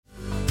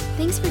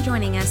Thanks for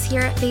joining us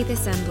here at Faith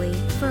Assembly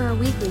for our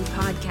weekly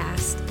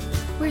podcast.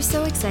 We're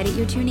so excited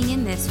you're tuning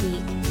in this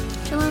week.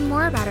 To learn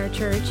more about our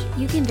church,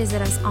 you can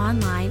visit us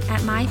online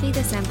at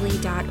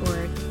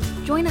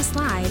myfaithassembly.org. Join us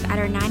live at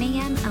our 9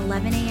 a.m.,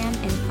 11 a.m.,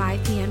 and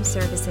 5 p.m.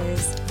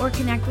 services, or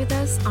connect with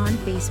us on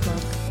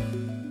Facebook.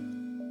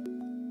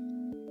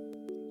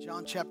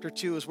 John chapter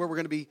 2 is where we're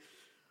going to be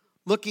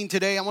looking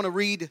today. I want to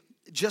read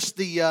just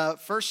the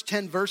first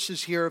 10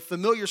 verses here. A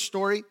familiar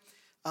story,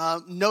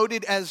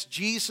 noted as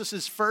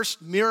Jesus'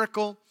 first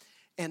miracle.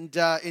 And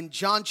in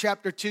John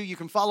chapter 2, you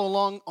can follow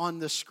along on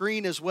the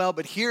screen as well.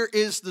 But here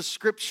is the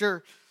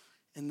scripture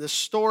and the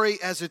story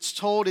as it's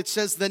told. It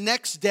says the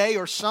next day,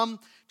 or some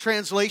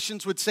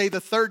translations would say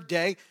the third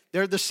day.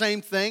 They're the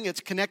same thing.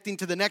 It's connecting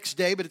to the next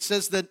day. But it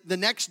says that the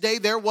next day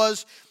there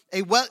was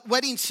a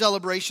wedding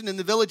celebration in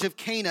the village of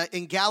Cana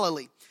in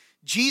Galilee.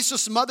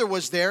 Jesus' mother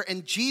was there,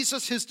 and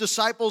Jesus, his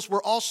disciples,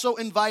 were also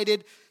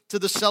invited to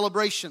the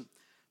celebration.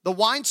 The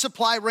wine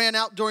supply ran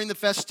out during the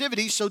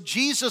festivities, so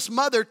Jesus'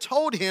 mother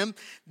told him,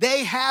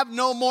 "They have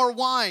no more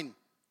wine."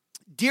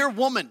 "Dear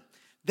woman,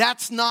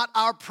 that's not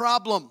our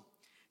problem."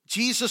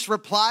 Jesus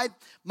replied,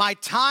 "My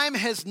time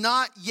has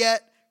not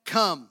yet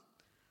come."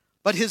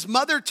 But his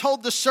mother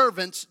told the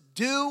servants,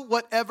 "Do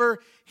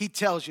whatever he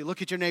tells you."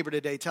 Look at your neighbor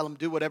today. Tell him,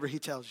 do whatever he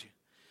tells you.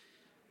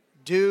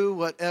 Do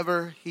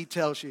whatever he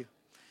tells you.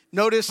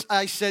 Notice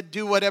I said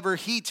do whatever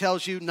he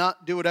tells you,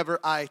 not do whatever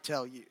I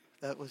tell you.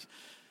 That was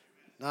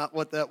not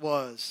what that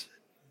was.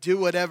 Do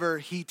whatever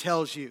he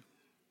tells you.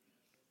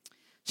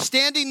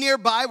 Standing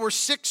nearby were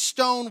 6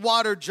 stone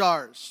water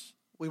jars.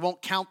 We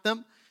won't count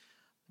them,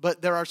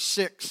 but there are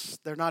 6.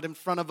 They're not in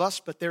front of us,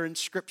 but they're in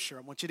Scripture.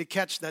 I want you to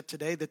catch that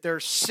today, that there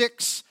are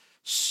 6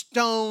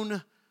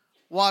 stone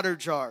water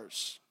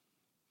jars.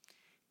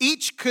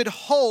 Each could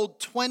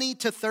hold 20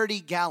 to 30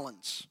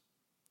 gallons.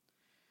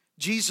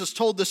 Jesus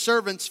told the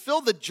servants,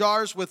 "Fill the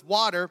jars with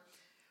water."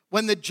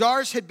 When the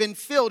jars had been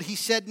filled, he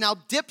said, "Now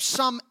dip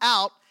some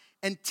out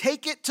and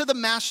take it to the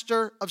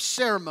master of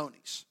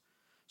ceremonies."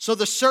 So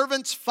the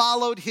servants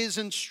followed his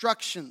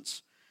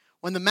instructions.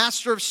 When the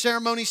master of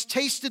ceremonies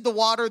tasted the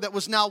water that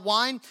was now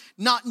wine,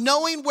 not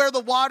knowing where the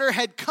water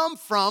had come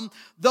from,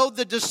 though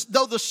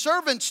the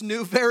servants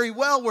knew very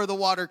well where the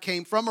water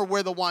came from or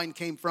where the wine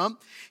came from,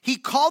 he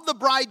called the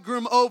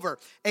bridegroom over.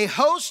 "A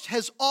host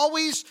has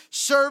always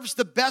serves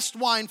the best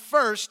wine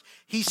first,"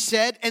 he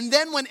said, "and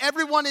then when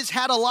everyone has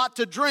had a lot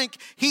to drink,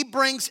 he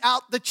brings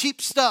out the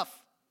cheap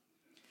stuff.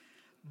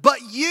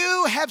 But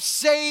you have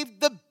saved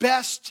the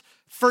best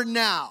for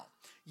now."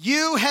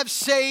 You have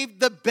saved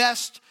the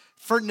best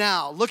for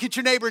now. Look at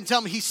your neighbor and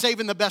tell him he's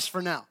saving the best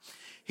for now.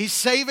 He's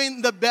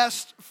saving the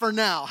best for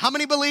now. How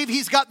many believe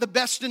he's got the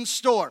best in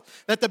store?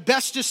 That the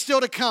best is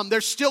still to come.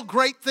 There's still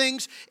great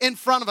things in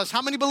front of us.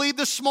 How many believe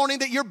this morning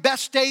that your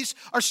best days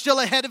are still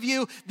ahead of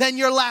you than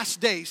your last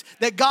days?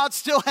 That God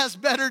still has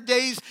better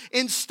days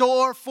in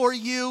store for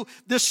you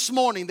this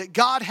morning. That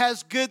God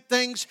has good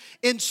things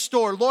in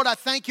store. Lord, I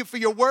thank you for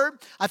your word.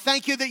 I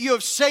thank you that you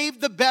have saved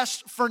the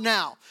best for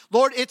now.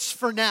 Lord, it's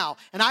for now.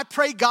 And I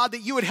pray, God,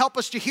 that you would help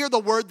us to hear the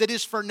word that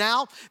is for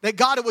now. That,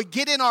 God, it would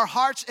get in our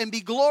hearts and be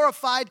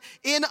glorified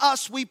in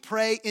us, we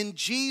pray in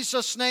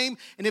Jesus' name.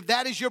 And if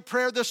that is your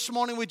prayer this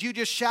morning, would you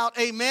just shout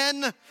amen?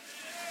 Amen.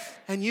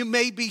 And you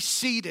may be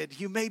seated.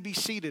 You may be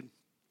seated.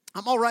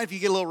 I'm all right if you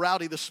get a little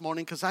rowdy this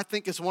morning, because I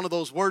think it's one of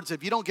those words,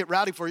 if you don't get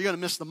rowdy for it, you're going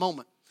to miss the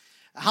moment.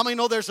 How many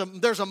know there's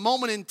a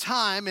moment in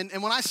time,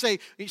 and when I say,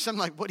 I'm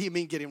like, what do you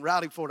mean getting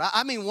rowdy for it?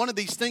 I mean one of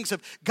these things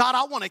of, God,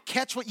 I want to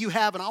catch what you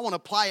have, and I want to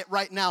apply it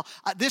right now.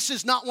 This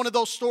is not one of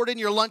those stored in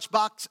your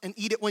lunchbox and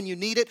eat it when you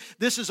need it.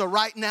 This is a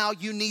right now,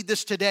 you need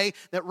this today,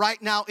 that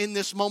right now in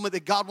this moment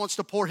that God wants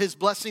to pour his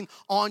blessing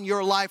on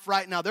your life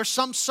right now. There's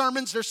some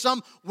sermons, there's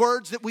some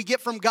words that we get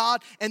from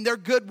God, and they're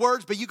good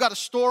words, but you got to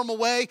store them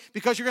away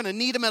because you're going to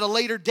need them at a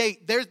later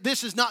date.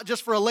 This is not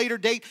just for a later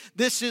date.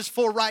 This is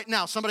for right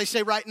now. Somebody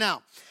say right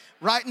now.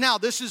 Right now,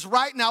 this is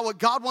right now what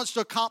God wants to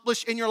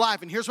accomplish in your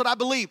life. And here's what I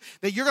believe,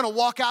 that you're going to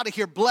walk out of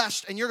here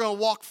blessed, and you're going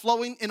to walk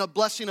flowing in a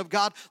blessing of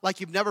God like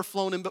you've never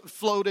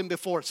flowed in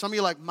before. Some of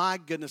you are like, my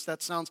goodness,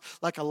 that sounds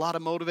like a lot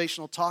of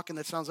motivational talk, and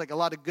that sounds like a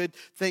lot of good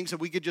things that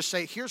we could just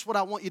say. Here's what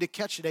I want you to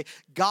catch today.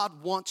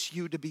 God wants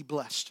you to be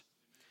blessed.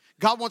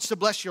 God wants to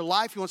bless your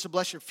life. He wants to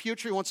bless your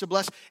future. He wants to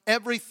bless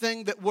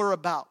everything that we're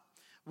about.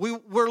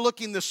 We're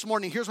looking this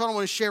morning. Here's what I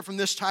want to share from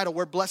this title,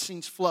 Where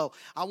Blessings Flow.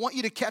 I want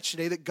you to catch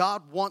today that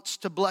God wants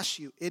to bless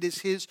you. It is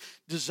his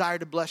desire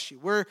to bless you.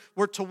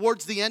 We're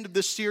towards the end of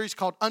this series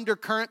called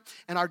Undercurrent,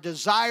 and our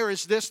desire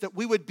is this, that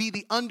we would be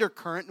the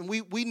undercurrent, and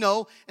we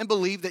know and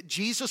believe that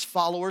Jesus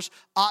followers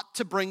ought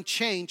to bring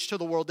change to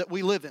the world that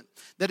we live in.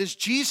 That as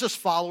Jesus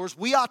followers,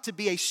 we ought to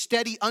be a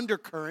steady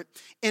undercurrent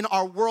in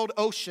our world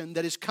ocean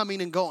that is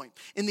coming and going.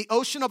 In the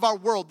ocean of our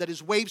world that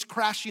is waves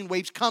crashing,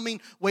 waves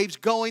coming, waves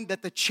going,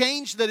 that the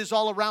change change that is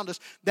all around us,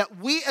 that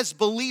we as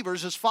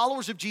believers, as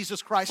followers of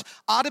Jesus Christ,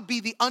 ought to be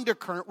the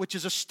undercurrent, which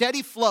is a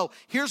steady flow.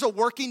 Here's a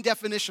working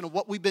definition of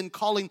what we've been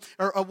calling,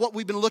 or what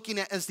we've been looking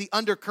at as the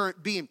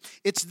undercurrent being.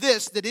 It's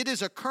this, that it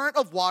is a current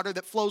of water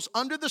that flows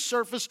under the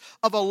surface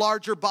of a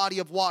larger body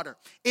of water.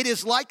 It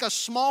is like a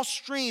small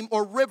stream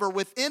or river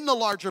within the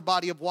larger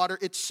body of water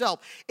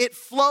itself. It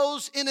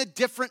flows in a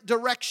different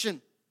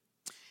direction.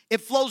 It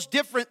flows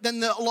different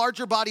than the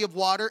larger body of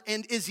water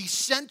and is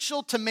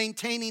essential to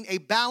maintaining a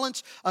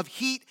balance of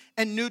heat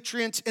and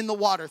nutrients in the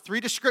water. 3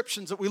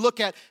 descriptions that we look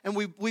at, and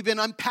we've been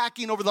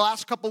unpacking over the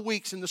last couple of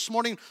weeks, and this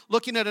morning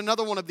looking at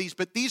another one of these.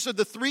 But these are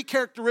the 3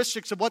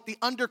 characteristics of what the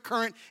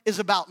undercurrent is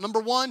about. Number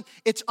 1,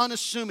 it's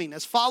unassuming.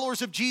 As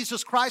followers of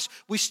Jesus Christ,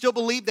 we still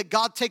believe that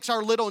God takes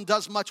our little and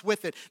does much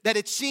with it, that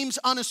it seems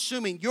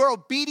unassuming. Your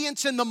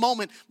obedience in the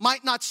moment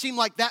might not seem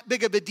like that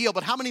big of a deal,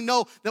 but how many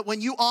know that when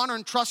you honor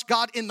and trust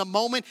God in the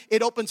moment,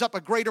 it opens up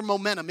a greater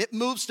momentum. It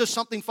moves to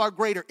something far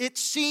greater. It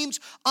seems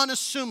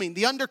unassuming.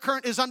 The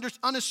undercurrent is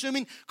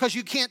unassuming because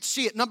you can't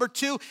see it. Number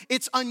 2,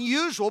 it's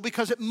unusual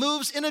because it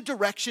moves in a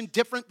direction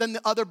different than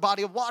the other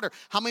body of water.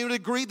 How many would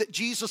agree that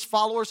Jesus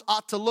followers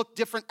ought to look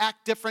different,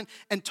 act different,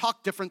 and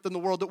talk different than the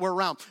world that we're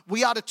around?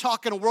 We ought to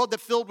talk in a world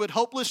that's filled with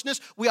hopelessness.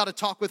 We ought to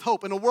talk with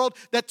hope. In a world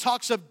that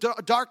talks of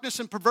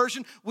darkness and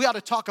perversion, we ought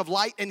to talk of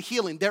light and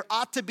healing. There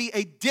ought to be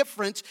a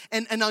difference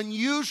and an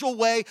unusual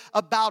way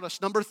about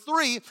us. Number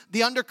 3,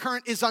 the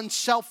undercurrent is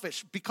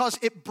unselfish because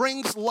it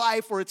brings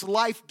life, or it's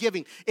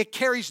life-giving. It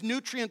carries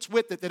nutrients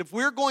with it, that if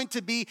we're going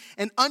to be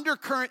an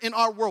undercurrent in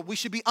our world, we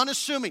should be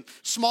unassuming.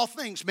 Small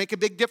things make a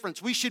big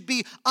difference. We should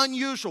be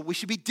unusual. We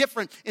should be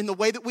different in the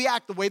way that we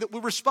act, the way that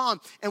we respond.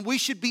 And we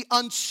should be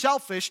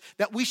unselfish,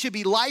 that we should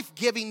be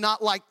life-giving,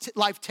 not like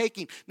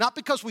life-taking. Not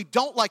because we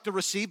don't like to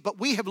receive, but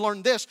we have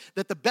learned this,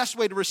 that the best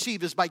way to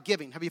receive is by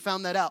giving. Have you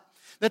found that out?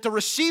 That to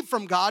receive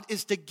from God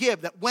is to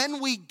give. That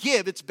when we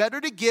give, it's better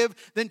to give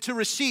than to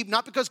receive.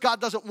 Not because God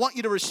doesn't want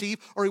you to receive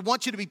or He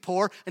wants you to be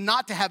poor and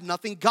not to have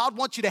nothing. God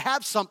wants you to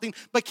have something,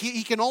 but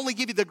He can only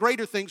give you the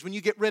greater things when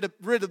you get rid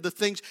of the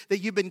things that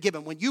you've been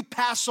given. When you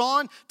pass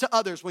on to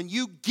others, when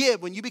you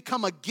give, when you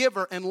become a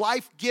giver and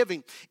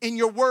life-giving in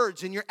your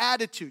words, in your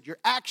attitude, your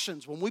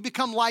actions, when we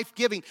become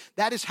life-giving,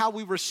 that is how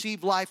we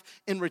receive life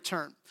in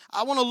return.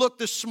 I want to look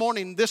this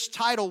morning, this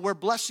title, Where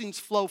Blessings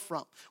Flow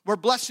From. Where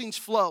Blessings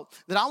Flow.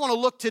 That I want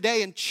to look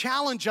today and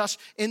challenge us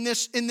in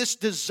this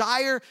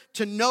desire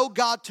to know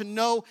God, to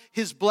know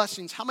His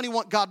blessings. How many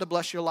want God to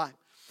bless your life?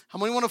 How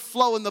many want to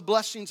flow in the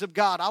blessings of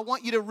God? I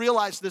want you to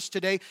realize this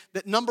today,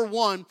 that number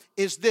 1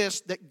 is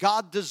this, that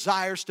God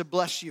desires to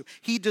bless you.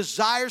 He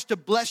desires to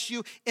bless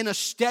you in a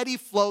steady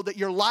flow, that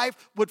your life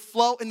would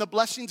flow in the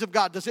blessings of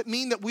God. Does it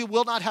mean that we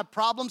will not have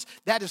problems?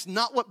 That is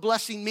not what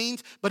blessing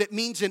means, but it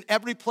means in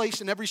every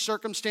place, in every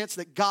circumstance,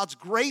 that God's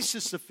grace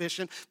is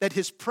sufficient, that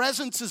His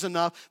presence is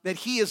enough, that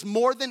He is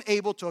more than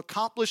able to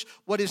accomplish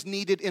what is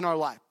needed in our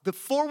life.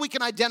 Before we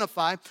can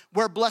identify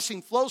where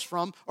blessing flows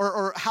from,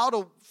 or how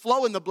to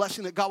flow in the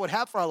blessing that God would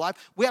have for our life,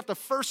 we have to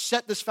first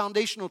set this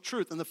foundational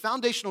truth. And the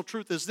foundational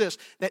truth is this,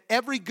 that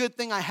every good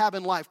thing I have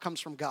in life comes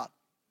from God.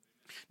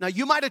 Now,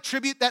 you might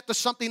attribute that to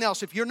something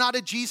else. If you're not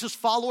a Jesus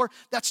follower,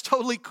 that's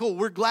totally cool.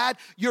 We're glad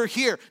you're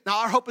here. Now,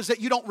 our hope is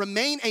that you don't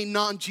remain a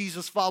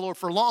non-Jesus follower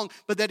for long,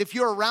 but that if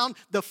you're around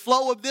the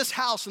flow of this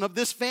house and of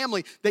this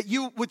family, that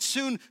you would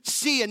soon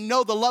see and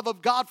know the love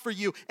of God for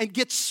you and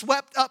get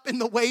swept up in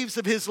the waves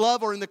of His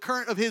love, or in the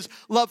current of His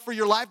love for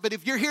your life. But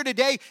if you're here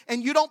today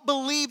and you don't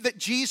believe that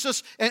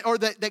Jesus, or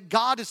that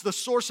God is the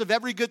source of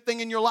every good thing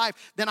in your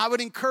life, then I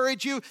would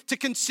encourage you to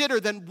consider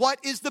then what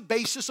is the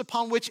basis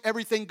upon which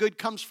everything good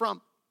comes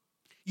from.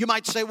 You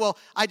might say, well,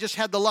 I just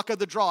had the luck of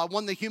the draw. I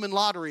won the human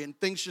lottery and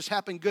things just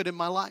happened good in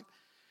my life.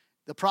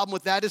 The problem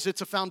with that is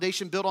it's a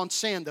foundation built on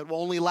sand that will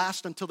only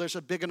last until there's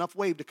a big enough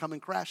wave to come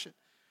and crash it.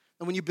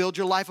 And when you build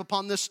your life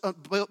upon this,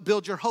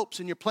 build your hopes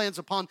and your plans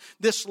upon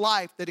this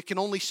life, that it can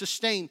only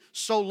sustain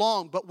so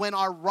long. But when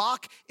our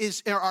rock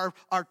is our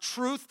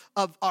truth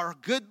of our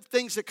good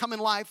things that come in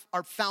life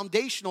are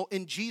foundational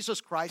in Jesus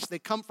Christ, they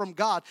come from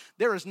God,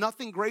 there is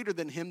nothing greater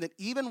than Him, that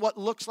even what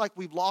looks like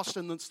we've lost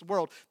in this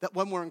world, that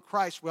when we're in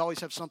Christ, we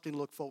always have something to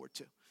look forward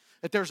to.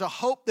 That there's a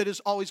hope that is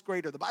always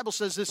greater. The Bible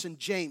says this in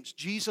James.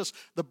 James,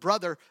 the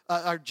brother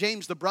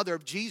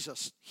of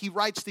Jesus, he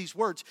writes these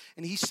words,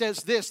 and he says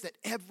this, that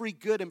every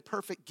good and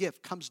perfect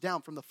gift comes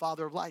down from the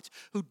Father of lights,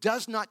 who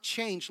does not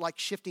change like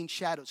shifting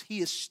shadows. He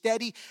is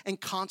steady and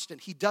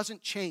constant. He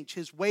doesn't change.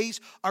 His ways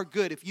are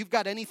good. If you've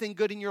got anything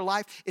good in your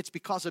life, it's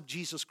because of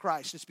Jesus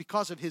Christ. It's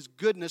because of His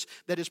goodness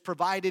that has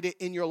provided it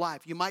in your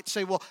life. You might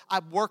say, well,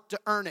 I've worked to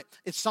earn it.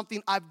 It's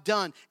something I've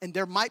done, and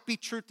there might be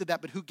truth to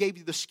that, but who gave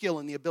you the skill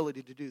and the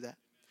ability to do that?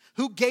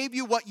 Who gave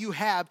you what you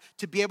have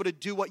to be able to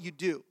do what you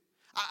do?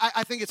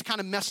 I think it's kind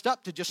of messed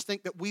up to just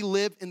think that we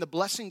live in the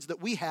blessings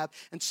that we have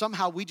and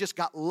somehow we just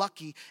got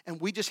lucky and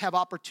we just have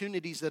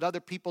opportunities that other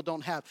people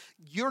don't have.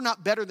 You're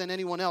not better than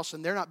anyone else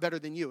and they're not better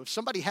than you. If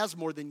somebody has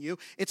more than you,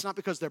 it's not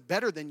because they're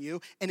better than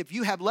you. And if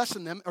you have less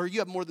than them or you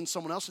have more than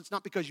someone else, it's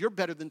not because you're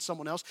better than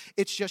someone else.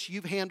 It's just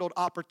you've handled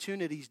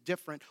opportunities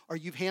different, or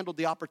you've handled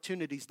the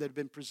opportunities that have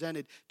been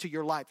presented to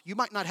your life. You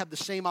might not have the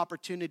same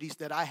opportunities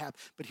that I have,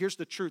 but here's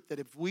the truth, that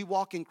if we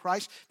walk in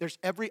Christ, there's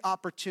every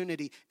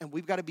opportunity, and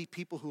we've got to be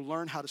people who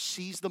learn how to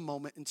seize the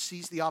moment and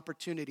seize the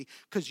opportunity,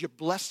 because your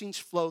blessings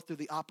flow through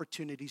the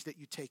opportunities that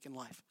you take in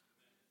life.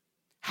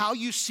 How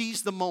you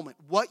seize the moment,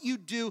 what you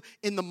do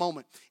in the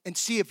moment. And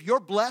see, if you're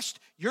blessed,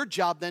 your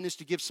job then is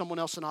to give someone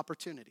else an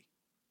opportunity.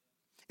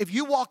 If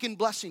you walk in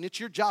blessing, it's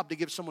your job to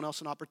give someone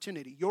else an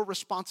opportunity. Your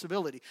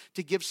responsibility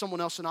to give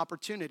someone else an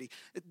opportunity.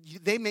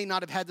 They may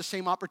not have had the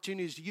same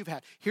opportunities you've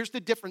had. Here's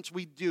the difference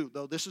we do,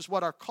 though. This is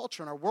what our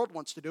culture and our world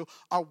wants to do.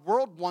 Our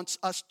world wants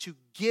us to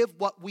give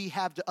what we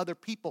have to other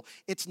people.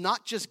 It's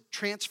not just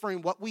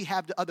transferring what we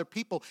have to other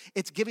people.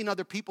 It's giving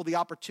other people the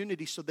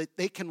opportunity so that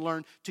they can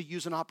learn to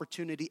use an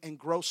opportunity and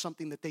grow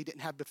something that they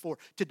didn't have before,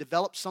 to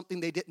develop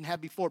something they didn't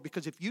have before.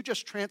 Because if you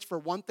just transfer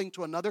one thing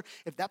to another,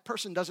 if that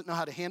person doesn't know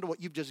how to handle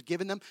what you've just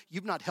given them,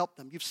 you've not helped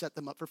them. You've set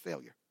them up for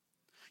failure.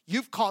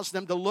 You've caused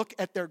them to look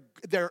at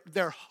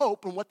their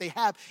hope and what they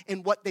have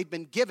and what they've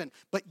been given.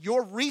 But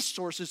your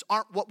resources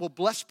aren't what will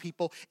bless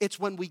people. It's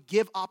when we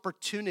give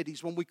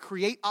opportunities, when we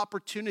create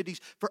opportunities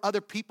for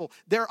other people.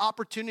 There are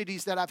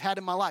opportunities that I've had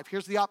in my life.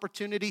 Here's the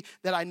opportunity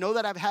that I know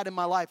that I've had in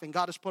my life, and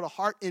God has put a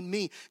heart in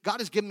me. God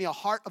has given me a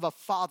heart of a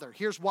father.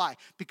 Here's why.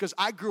 Because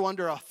I grew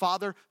under a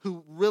father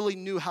who really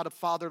knew how to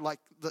father like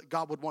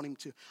God would want him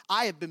to.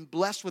 I have been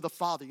blessed with a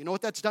father. You know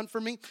what that's done for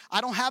me?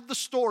 I don't have the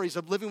stories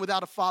of living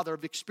without a father,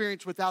 of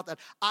experience without that.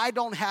 I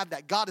don't have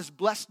that. God has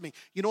blessed me.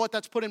 You know what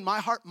that's put in my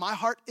heart? My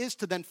heart is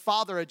to then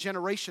father a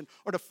generation,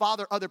 or to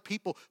father other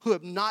people who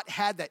have not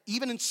had that.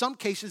 Even in some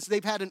cases,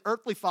 they've had an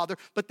earthly father,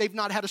 but they've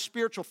not had a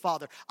spiritual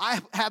father.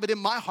 I have it in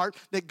my heart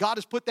that God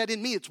has put that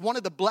in me. It's one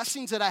of the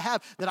blessings that I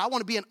have, that I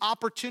want to be an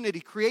opportunity,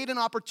 create an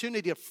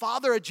opportunity to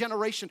father a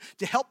generation,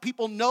 to help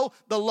people know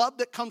the love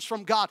that comes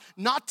from God,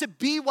 not to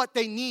be what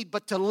they need,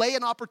 but to lay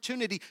an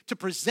opportunity to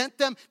present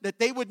them, that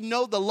they would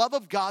know the love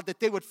of God, that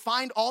they would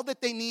find all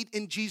that they need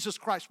in Jesus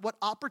Christ. What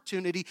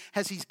opportunity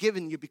has He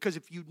given you? Because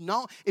if you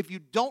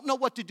don't know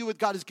what to do with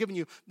God has given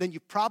you, then you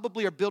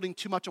probably are building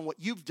too much on what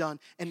you've done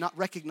and not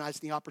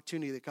recognizing the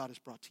opportunity that God has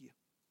brought to you.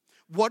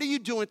 What are you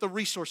doing with the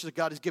resources that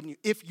God has given you?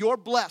 If you're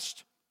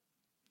blessed,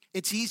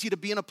 it's easy to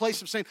be in a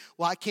place of saying,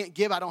 well, I can't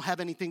give, I don't have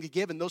anything to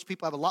give, and those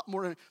people have a lot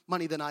more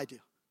money than I do.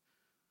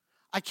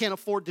 I can't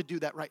afford to do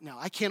that right now.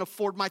 I can't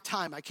afford my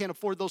time. I can't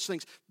afford those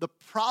things. The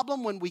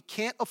problem when we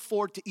can't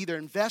afford to either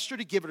invest or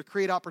to give or to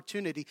create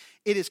opportunity,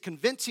 it is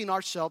convincing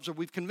ourselves, or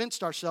we've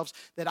convinced ourselves,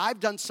 that I've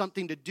done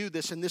something to do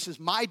this and this is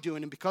my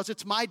doing, and because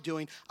it's my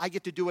doing, I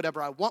get to do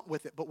whatever I want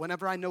with it. But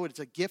whenever I know it's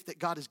a gift that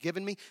God has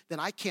given me,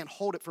 then I can't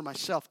hold it for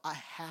myself. I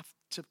have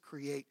to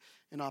create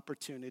an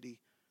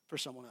opportunity for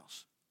someone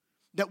else.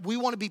 That we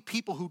want to be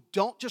people who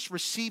don't just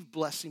receive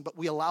blessing, but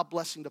we allow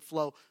blessing to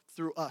flow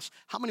through us.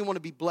 How many want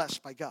to be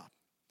blessed by God?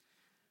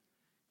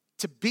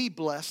 To be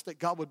blessed, that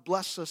God would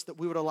bless us, that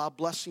we would allow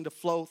blessing to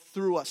flow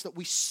through us, that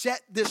we set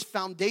this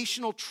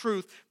foundational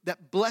truth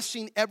that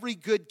blessing, every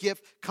good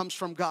gift comes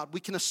from God. We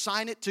can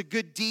assign it to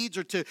good deeds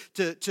or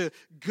to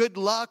good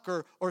luck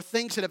or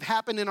things that have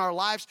happened in our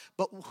lives,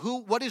 but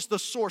what is the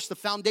source, the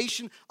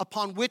foundation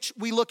upon which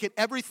we look at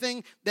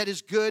everything that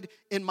is good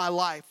in my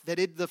life?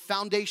 The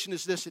foundation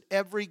is this, that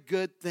every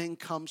good thing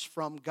comes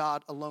from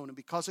God alone. And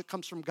because it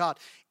comes from God,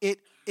 it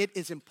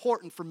is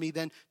important for me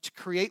then to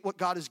create what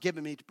God has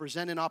given me to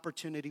present an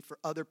opportunity for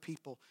other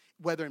people,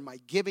 whether in my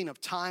giving of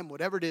time,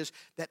 whatever it is,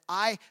 that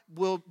I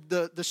will,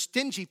 the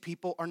stingy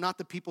people are not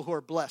the people who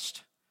are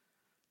blessed.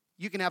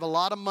 You can have a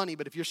lot of money,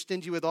 but if you're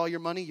stingy with all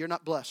your money, you're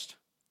not blessed.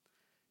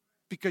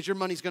 Because your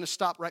money's going to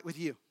stop right with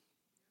you.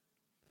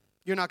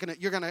 You're not going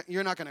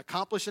to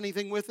accomplish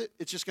anything with it.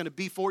 It's just going to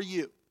be for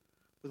you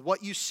with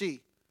what you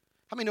see.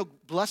 How many know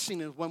blessing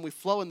is when we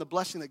flow in the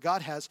blessing that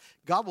God has,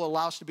 God will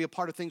allow us to be a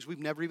part of things we've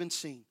never even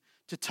seen,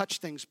 to touch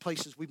things,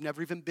 places we've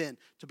never even been,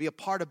 to be a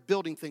part of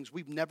building things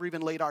we've never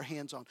even laid our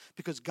hands on,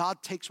 because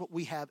God takes what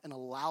we have and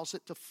allows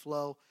it to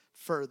flow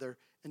further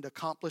and to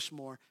accomplish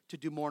more, to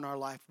do more in our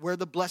life. Where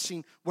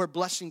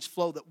blessings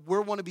flow, that we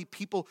want to be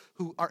people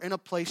who are in a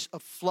place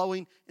of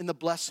flowing in the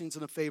blessings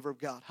and the favor of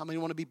God. How many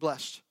want to be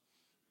blessed?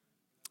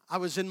 I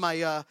was in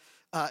my...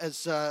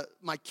 As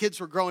my kids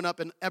were growing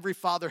up, and every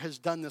father has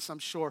done this, I'm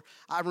sure.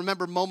 I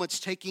remember moments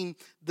taking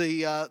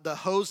the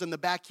hose in the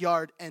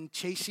backyard and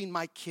chasing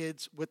my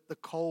kids with the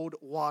cold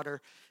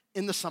water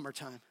in the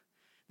summertime.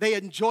 They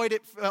enjoyed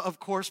it, of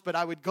course, but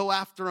I would go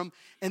after them.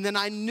 And then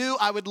I knew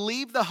I would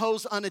leave the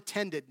hose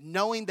unattended,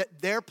 knowing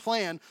that their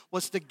plan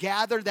was to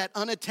gather that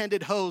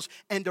unattended hose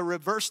and to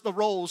reverse the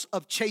roles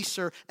of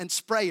chaser and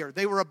sprayer.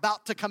 They were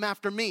about to come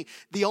after me.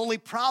 The only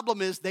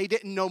problem is they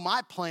didn't know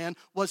my plan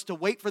was to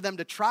wait for them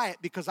to try it,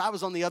 because I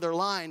was on the other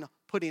line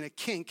putting a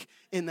kink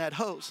in that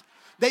hose.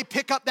 They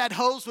pick up that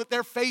hose with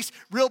their face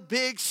real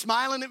big,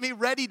 smiling at me,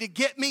 ready to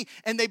get me,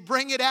 and they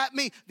bring it at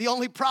me. The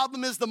only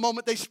problem is the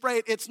moment they spray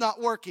it, it's not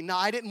working. Now,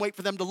 I didn't wait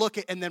for them to look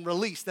at it and then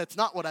release. That's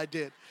not what I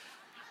did.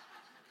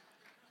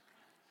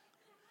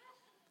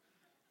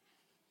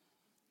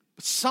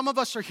 But some of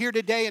us are here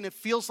today and it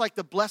feels like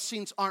the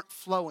blessings aren't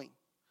flowing.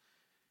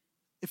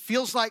 It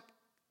feels like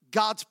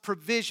God's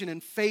provision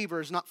and favor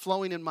is not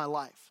flowing in my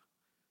life.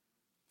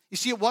 You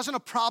see, it wasn't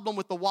a problem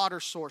with the water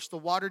source. The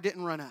water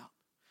didn't run out.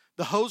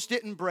 The hose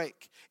didn't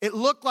break. It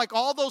looked like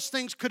all those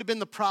things could have been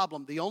the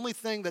problem. The only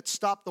thing that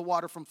stopped the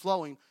water from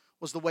flowing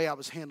was the way I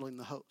was handling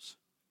the hose.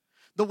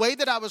 The way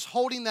that I was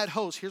holding that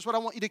hose. Here's what I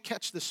want you to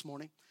catch this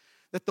morning.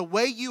 That the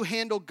way you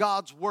handle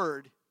God's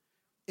word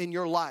in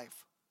your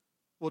life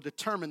will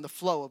determine the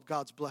flow of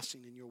God's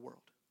blessing in your world.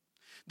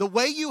 The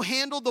way you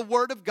handle the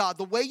word of God,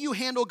 the way you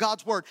handle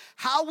God's word,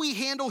 how we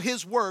handle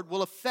his word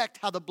will affect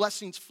how the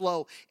blessings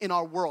flow in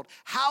our world.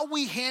 How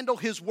we handle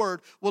his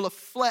word will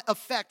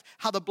affect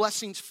how the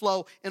blessings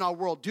flow in our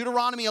world.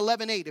 Deuteronomy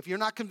 11:8, if you're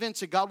not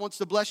convinced that God wants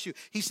to bless you,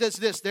 he says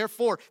this,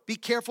 therefore, be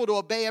careful to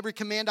obey every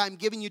command I'm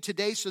giving you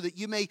today so that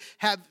you may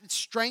have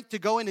strength to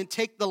go in and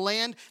take the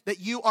land that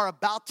you are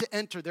about to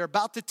enter. They're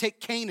about to take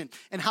Canaan.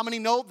 And how many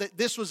know that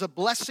this was a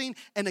blessing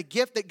and a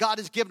gift that God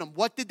has given them?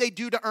 What did they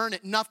do to earn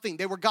it? Nothing.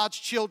 They were God's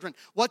children.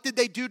 What did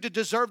they do to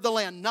deserve the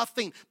land?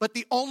 Nothing. But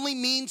the only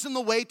means and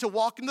the way to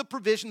walk in the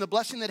provision, the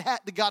blessing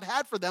that God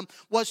had for them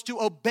was to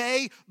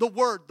obey the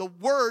word. The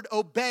word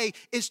obey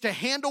is to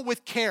handle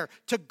with care,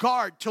 to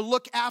guard, to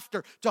look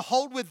after, to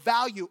hold with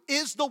value.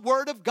 Is the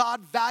word of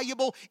God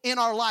valuable in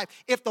our life?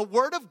 If the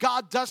word of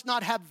God does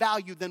not have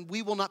value, then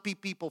we will not be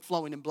people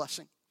flowing in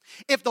blessing.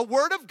 If the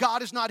word of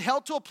God is not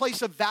held to a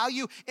place of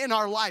value in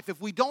our life,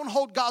 if we don't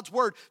hold God's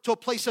word to a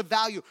place of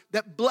value,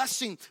 that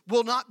blessing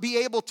will not be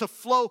able to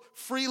flow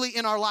freely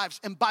in our lives.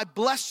 And by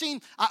blessing,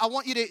 I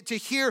want you to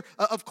hear,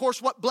 of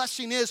course, what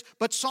blessing is.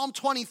 But Psalm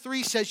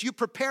 23 says, you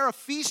prepare a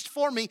feast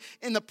for me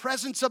in the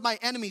presence of my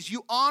enemies.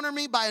 You honor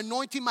me by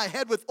anointing my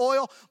head with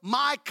oil.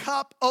 My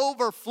cup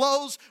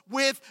overflows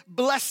with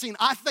blessing.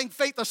 I think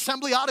Faith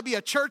Assembly ought to be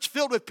a church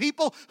filled with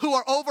people who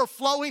are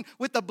overflowing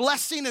with the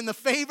blessing and the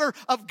favor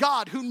of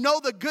God, who know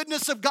the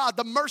goodness of God,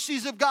 the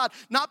mercies of God,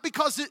 not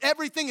because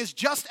everything is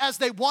just as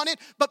they want it,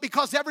 but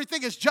because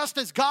everything is just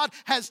as God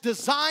has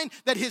designed,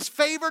 that his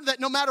favor,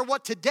 that no matter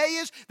what today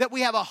is, that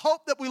we have a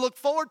hope that we look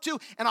forward to,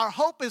 and our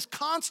hope is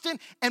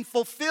constant and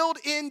fulfilled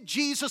in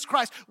Jesus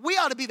Christ. We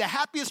ought to be the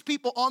happiest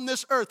people on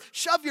this earth.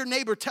 Shove your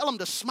neighbor, tell him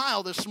to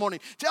smile this morning.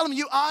 Tell him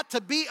you ought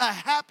to be a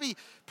happy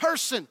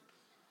person.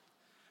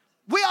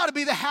 We ought to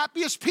be the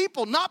happiest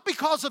people, not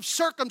because of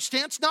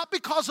circumstance, not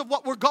because of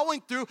what we're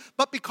going through,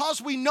 but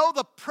because we know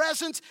the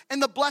presence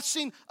and the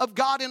blessing of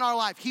God in our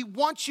life. He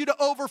wants you to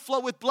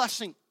overflow with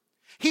blessing.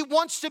 He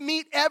wants to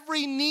meet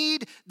every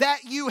need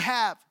that you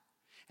have.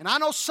 And I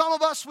know some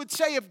of us would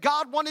say, if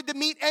God wanted to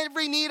meet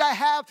every need I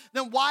have,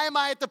 then why am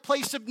I at the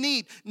place of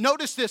need?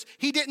 Notice this.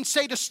 He didn't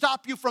say to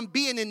stop you from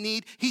being in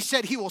need. He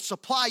said he will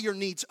supply your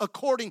needs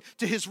according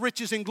to his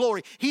riches and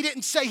glory. He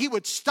didn't say he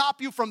would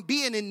stop you from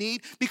being in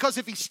need, because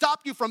if he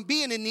stopped you from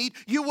being in need,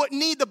 you wouldn't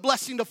need the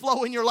blessing to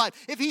flow in your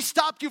life. If he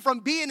stopped you from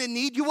being in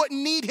need, you wouldn't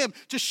need him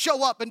to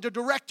show up and to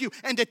direct you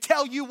and to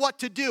tell you what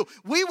to do.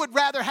 We would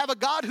rather have a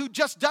God who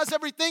just does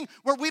everything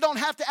where we don't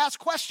have to ask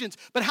questions.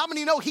 But how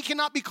many know he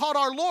cannot be called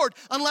our Lord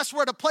unless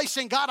we're at a place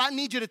saying, God, I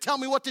need you to tell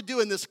me what to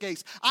do in this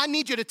case. I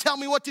need you to tell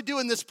me what to do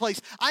in this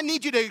place. I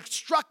need you to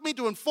instruct me,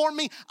 to inform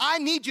me. I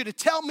need you to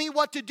tell me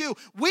what to do.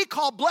 We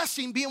call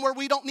blessing being where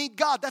we don't need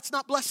God. That's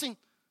not blessing.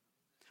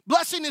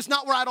 Blessing is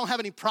not where I don't have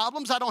any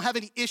problems, I don't have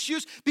any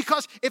issues,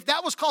 because if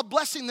that was called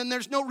blessing, then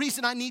there's no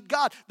reason I need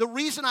God. The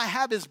reason I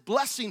have is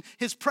blessing,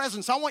 his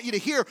presence. I want you to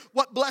hear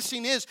what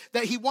blessing is,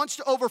 that he wants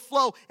to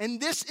overflow,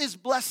 and this is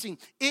blessing.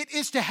 It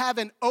is to have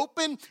an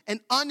open and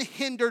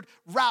unhindered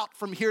route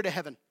from here to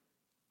heaven.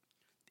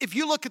 If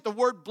you look at the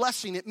word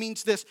blessing, it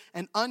means this,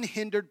 an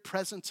unhindered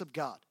presence of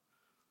God.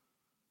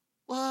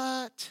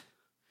 What?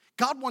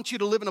 God wants you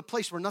to live in a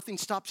place where nothing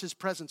stops his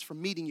presence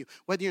from meeting you.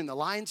 Whether you're in the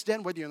lion's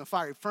den, whether you're in the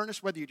fiery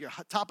furnace, whether you're at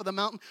the top of the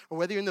mountain, or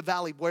whether you're in the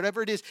valley,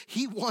 whatever it is,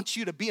 he wants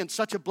you to be in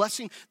such a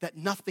blessing that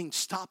nothing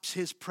stops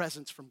his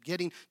presence from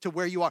getting to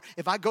where you are.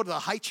 If I go to the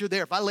heights, you're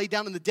there. If I lay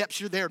down in the depths,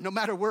 you're there. No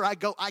matter where I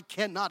go, I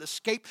cannot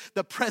escape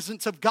the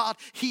presence of God.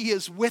 He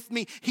is with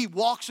me. He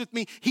walks with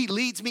me. He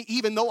leads me,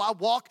 even though I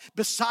walk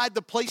beside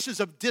the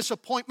places of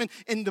disappointment,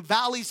 in the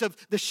valleys of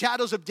the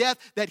shadows of death,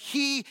 that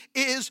he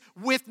is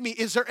with me.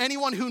 Is there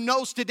anyone who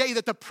knows today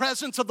that the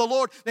presence of the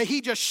Lord, that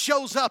he just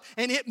shows up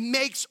and it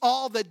makes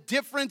all the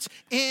difference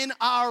in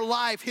our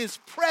life? His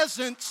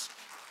presence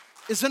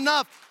is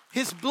enough.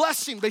 His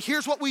blessing. But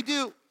here's what we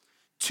do.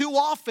 Too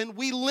often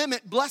we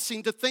limit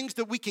blessing to things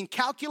that we can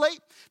calculate,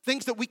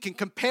 things that we can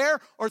compare,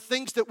 or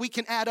things that we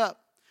can add up.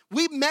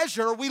 We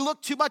measure, or we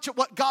look too much at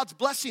what God's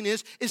blessing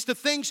is to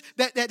things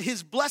that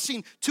his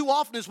blessing too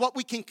often is what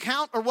we can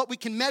count, or what we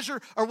can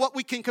measure, or what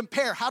we can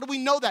compare. How do we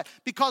know that?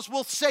 Because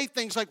we'll say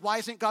things like, why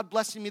isn't God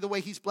blessing me the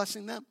way he's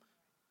blessing them?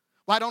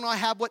 Why don't I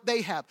have what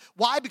they have?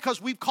 Why?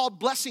 Because we've called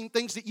blessing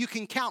things that you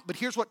can count. But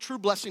here's what true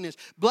blessing is.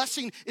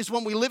 Blessing is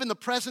when we live in the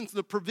presence and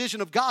the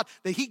provision of God,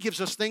 that he gives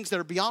us things that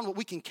are beyond what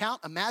we can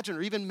count, imagine,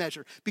 or even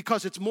measure.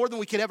 Because it's more than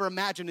we could ever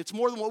imagine. It's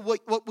more than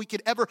what we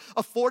could ever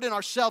afford in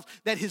ourselves,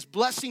 that his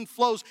blessing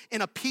flows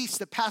in a peace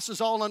that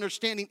passes all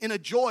understanding, in a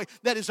joy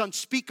that is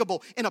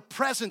unspeakable, in a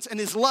presence and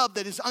his love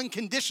that is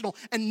unconditional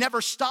and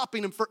never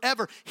stopping and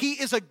forever. He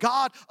is a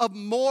God of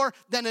more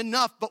than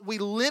enough, but we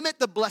limit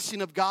the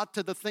blessing of God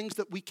to the things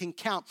that we can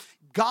count.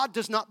 God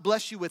does not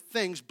bless you with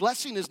things.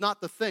 Blessing is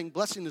not the thing.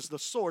 Blessing is the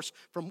source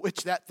from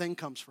which that thing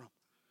comes from.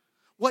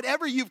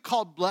 Whatever you've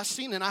called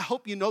blessing, and I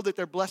hope you know that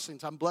they're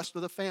blessings. I'm blessed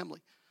with a family.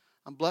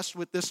 I'm blessed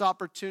with this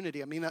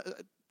opportunity. I mean,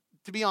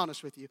 to be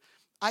honest with you,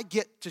 I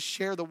get to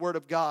share the word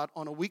of God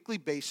on a weekly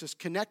basis,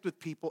 connect with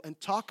people, and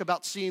talk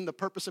about seeing the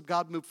purpose of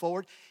God move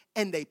forward,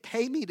 and they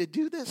pay me to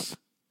do this?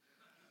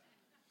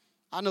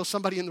 I know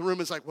somebody in the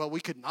room is like, well, we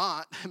could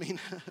not. I mean,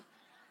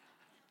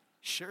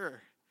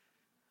 sure.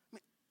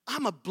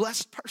 I'm a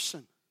blessed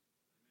person.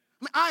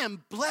 I mean, I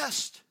am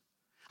blessed.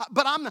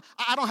 But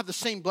I don't have the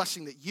same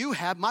blessing that you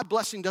have. My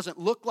blessing doesn't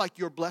look like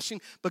your blessing,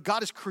 but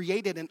God has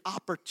created an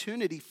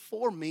opportunity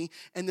for me,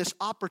 and this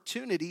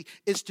opportunity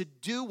is to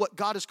do what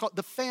God has called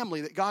the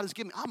family that God has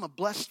given me. I'm a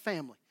blessed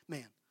family,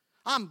 man.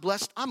 I'm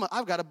blessed.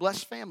 I've got a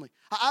blessed family.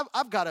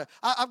 I've got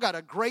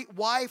a great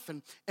wife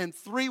and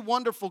 3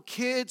 wonderful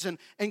kids,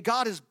 and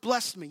God has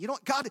blessed me. You know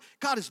what?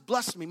 God has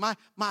blessed me. My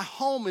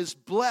home is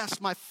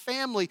blessed. My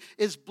family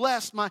is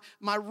blessed.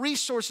 My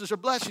resources are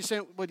blessed. You're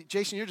saying, well,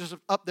 Jason, you're just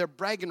up there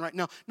bragging right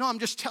now. No, I'm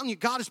just telling you,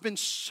 God has been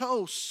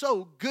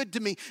so good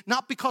to me.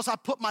 Not because I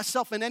put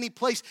myself in any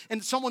place.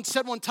 And someone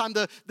said one time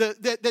that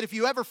if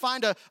you ever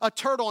find a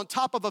turtle on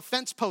top of a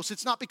fence post,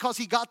 it's not because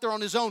he got there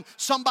on his own.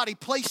 Somebody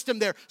placed him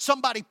there.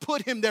 Somebody put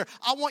him there.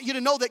 I want you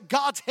to know that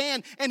God's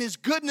hand and his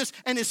goodness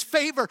and his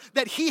favor,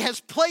 that he has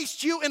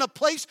placed you in a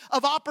place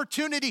of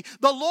opportunity.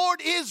 The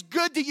Lord is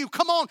good to you.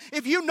 Come on,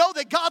 if you know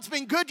that God's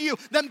been good to you,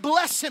 then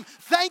bless him,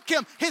 thank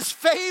him, his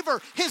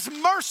favor, his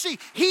mercy.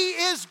 He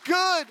is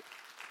good.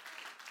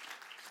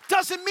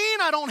 Doesn't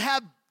mean I don't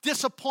have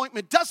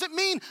disappointment. Doesn't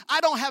mean I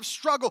don't have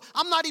struggle.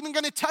 I'm not even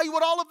going to tell you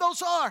what all of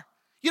those are.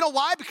 You know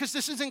why? Because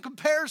this is in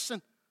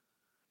comparison.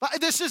 But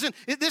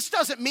this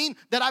doesn't mean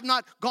that I've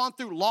not gone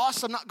through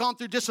loss. I've not gone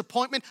through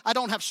disappointment. I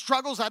don't have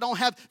struggles. I don't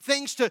have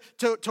things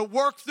to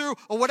work through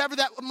or whatever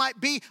that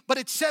might be. But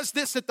it says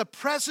this, that the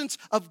presence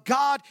of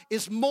God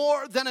is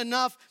more than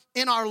enough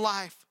in our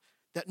life.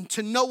 That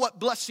to know what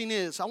blessing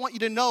is. I want you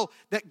to know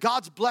that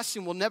God's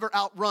blessing will never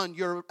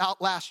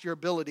outlast your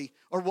ability,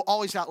 or will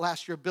always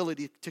outlast your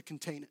ability to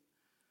contain it.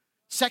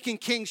 2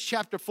 Kings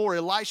chapter 4,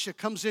 Elisha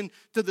comes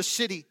into the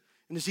city.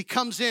 And as he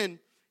comes in,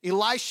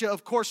 Elisha,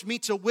 of course,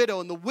 meets a widow,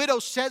 and the widow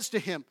says to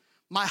him,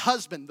 my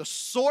husband, the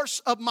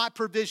source of my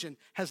provision,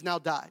 has now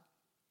died.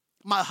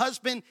 My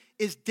husband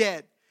is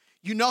dead.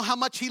 You know how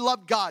much he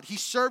loved God. He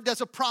served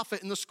as a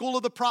prophet in the school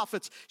of the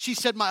prophets. She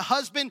said, my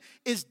husband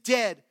is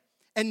dead,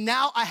 and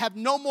now I have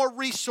no more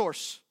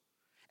resource.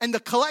 And the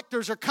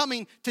collectors are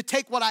coming to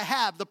take what I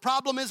have. The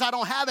problem is I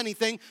don't have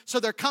anything, so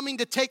they're coming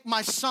to take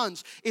my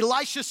sons.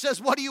 Elisha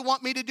says, what do you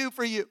want me to do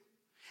for you?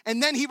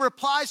 And then he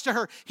replies to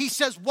her. He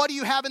says, what do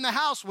you have in the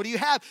house? What do you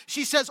have?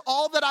 She says,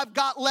 all that I've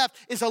got left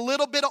is a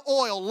little bit of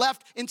oil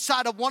left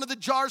inside of one of the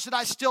jars that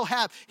I still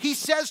have. He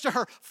says to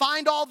her,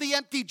 find all the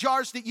empty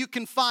jars that you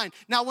can find.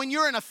 Now, when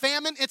you're in a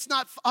famine, it's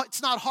not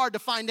hard to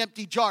find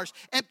empty jars.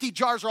 Empty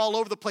jars are all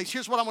over the place.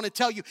 Here's what I want to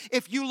tell you.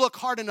 If you look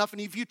hard enough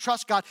and if you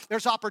trust God,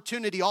 there's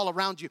opportunity all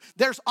around you.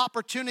 There's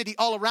opportunity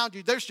all around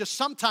you. There's just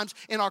sometimes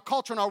in our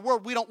culture, in our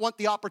world, we don't want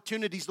the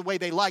opportunities the way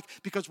they like,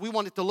 because we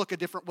want it to look a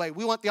different way.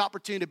 We want the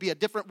opportunity to be a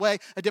different way,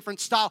 a different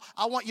style.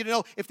 I want you to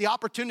know, if the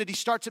opportunity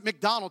starts at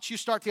McDonald's, you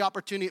start the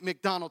opportunity at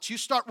McDonald's. You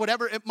start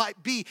whatever it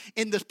might be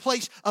in this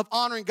place of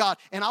honoring God.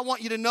 And I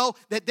want you to know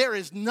that there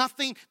is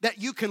nothing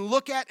that you can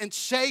look at and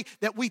say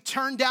that we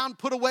turn down,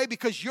 put away,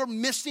 because you're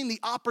missing the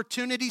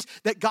opportunities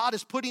that God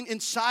is putting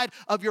inside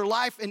of your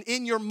life and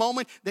in your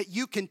moment, that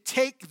you can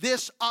take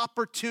this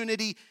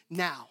opportunity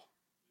now.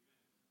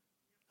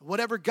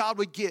 Whatever God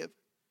would give,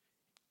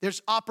 there's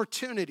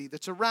opportunity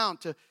that's around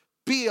to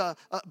be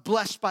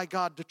blessed by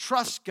God, to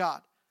trust God.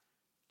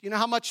 Do you know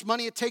how much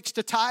money it takes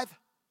to tithe?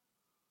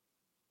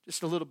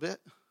 Just a little bit.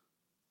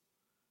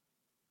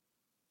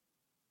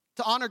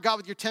 To honor God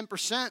with your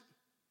 10%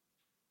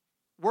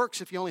 works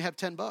if you only have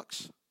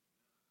 $10.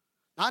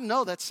 I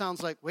know that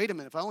sounds like, wait a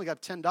minute, if I only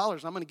got $10,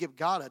 I'm going to give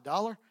God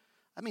 $1.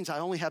 That means I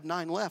only have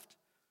 9 left.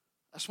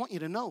 I just want you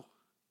to know,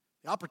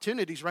 the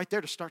opportunity's right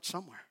there to start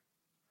somewhere.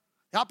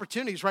 The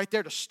opportunity is right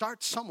there to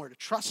start somewhere, to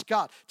trust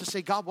God, to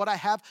say, God, what I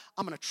have,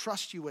 I'm going to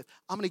trust you with.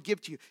 I'm going to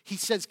give to you. He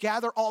says,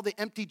 gather all the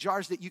empty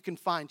jars that you can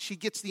find. She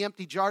gets the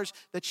empty jars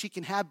that she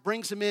can have,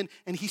 brings them in,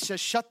 and he says,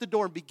 shut the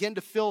door and begin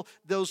to fill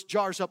those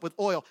jars up with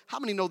oil. How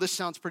many know this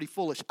sounds pretty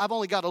foolish? I've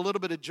only got a little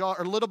bit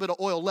of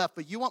oil left,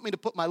 but you want me to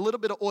put my little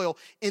bit of oil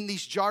in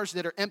these jars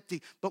that are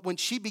empty. But when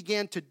she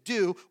began to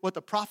do what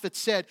the prophet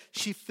said,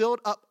 she filled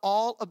up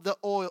all of the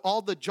oil,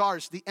 all the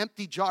jars, the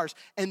empty jars.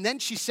 And then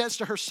she says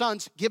to her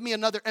sons, give me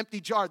another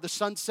empty jar. The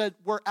son said,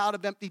 we're out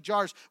of empty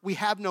jars. We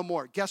have no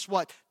more. Guess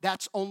what?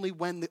 That's only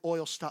when the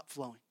oil stopped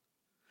flowing.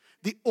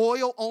 The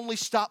oil only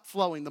stopped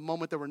flowing the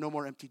moment there were no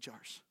more empty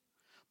jars.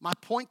 My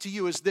point to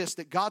you is this,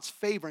 that God's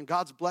favor and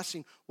God's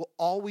blessing will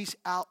always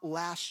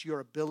outlast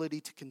your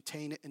ability to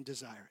contain it and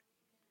desire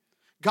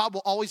it. God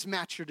will always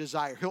match your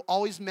desire. He'll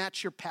always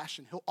match your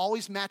passion. He'll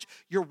always match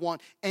your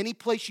want. Any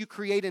place you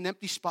create an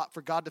empty spot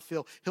for God to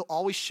fill, he'll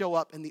always show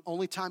up. And the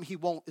only time he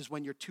won't is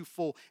when you're too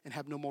full and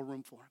have no more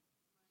room for him.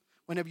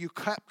 Whenever you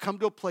come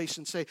to a place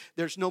and say,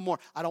 there's no more,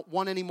 I don't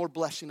want any more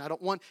blessing, I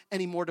don't want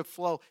any more to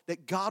flow,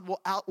 that God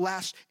will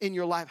outlast in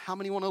your life. How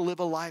many want to live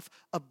a life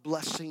of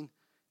blessing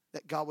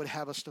that God would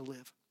have us to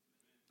live?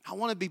 I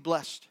want to be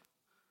blessed.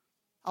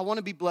 I want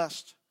to be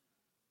blessed.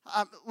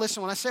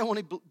 Listen, when I say I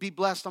want to be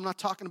blessed, I'm not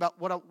talking about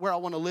where I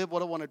want to live,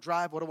 what I want to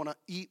drive, what I want to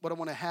eat, what I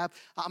want to have.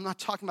 I'm not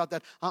talking about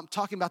that. I'm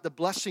talking about the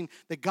blessing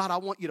that God, I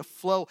want you to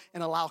flow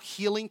and allow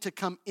healing to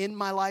come in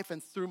my life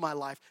and through my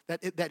life,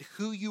 that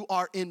who you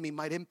are in me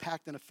might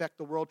impact and affect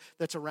the world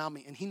that's around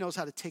me. And he knows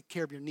how to take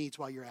care of your needs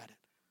while you're at it.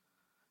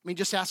 I mean,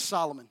 just ask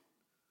Solomon.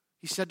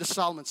 He said to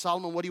Solomon,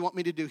 Solomon, what do you want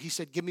me to do? He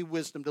said, give me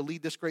wisdom to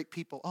lead this great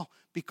people. Oh,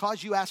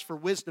 because you asked for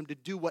wisdom to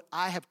do what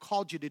I have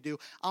called you to do,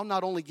 I'll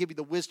not only give you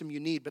the wisdom you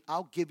need, but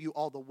I'll give you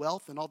all the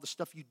wealth and all the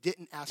stuff you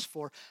didn't ask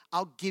for.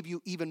 I'll give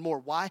you even more.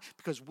 Why?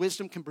 Because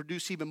wisdom can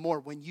produce even more.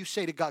 When you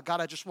say to God,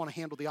 God, I just want to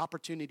handle the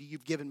opportunity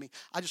you've given me.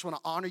 I just want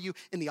to honor you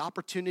in the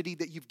opportunity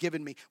that you've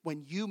given me.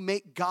 When you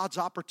make God's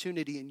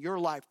opportunity in your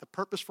life the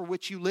purpose for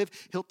which you live,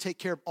 he'll take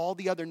care of all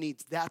the other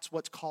needs. That's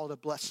what's called a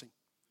blessing.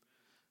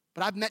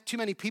 But I've met too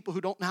many people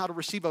who don't know how to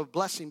receive a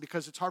blessing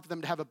because it's hard for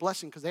them to have a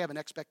blessing because they have an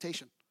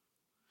expectation.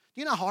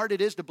 Do you know how hard it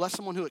is to bless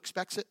someone who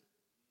expects it?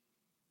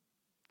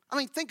 I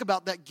mean, think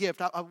about that gift.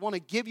 I want to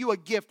give you a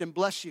gift and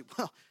bless you.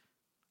 Well,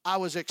 I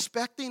was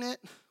expecting it.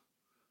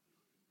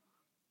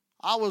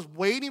 I was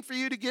waiting for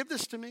you to give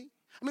this to me.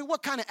 I mean,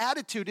 what kind of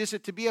attitude is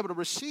it to be able to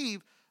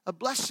receive a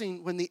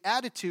blessing when the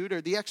attitude or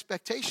the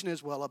expectation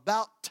is, well,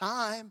 about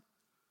time.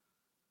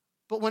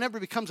 But whenever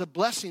it becomes a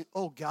blessing,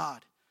 oh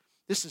God,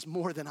 this is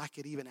more than I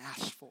could even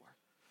ask for.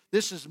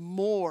 This is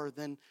more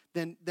than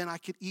I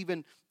could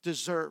even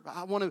deserve.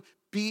 I want to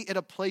be at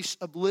a place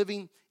of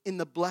living in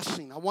the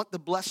blessing. I want the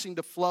blessing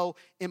to flow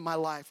in my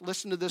life.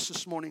 Listen to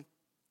this morning.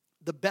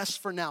 The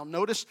best for now.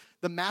 Notice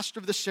the master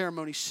of the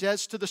ceremony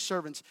says to the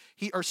servants,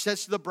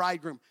 says to the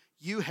bridegroom,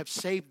 you have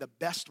saved the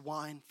best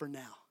wine for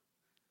now.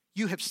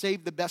 You have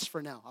saved the best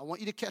for now. I want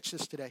you to catch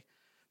this today.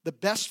 The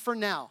best for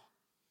now.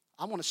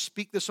 I want to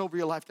speak this over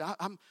your life.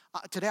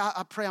 Today,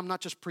 I pray I'm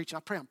not just preaching.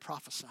 I pray I'm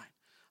prophesying.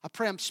 I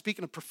pray I'm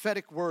speaking a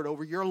prophetic word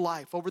over your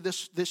life, over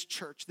this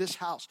church, this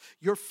house,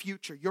 your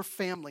future, your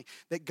family,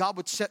 that God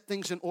would set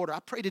things in order. I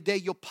pray today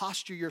you'll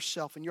posture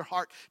yourself and your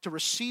heart to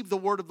receive the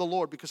word of the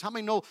Lord, because how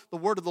many know the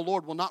word of the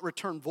Lord will not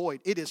return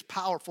void? It is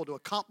powerful to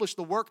accomplish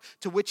the work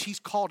to which he's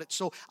called it.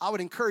 So I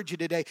would encourage you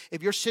today,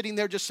 if you're sitting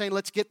there just saying,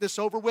 let's get this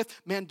over with,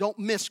 man, don't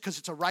miss, because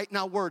it's a right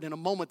now word. In a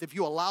moment, if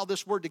you allow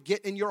this word to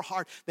get in your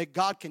heart, that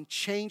God can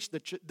change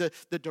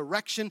the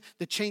direction,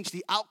 to change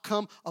the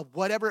outcome of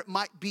whatever it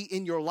might be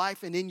in your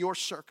life and in your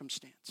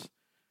circumstance.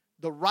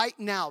 The right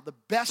now, the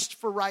best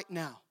for right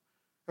now,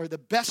 or the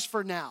best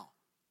for now,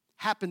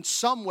 happened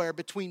somewhere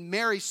between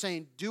Mary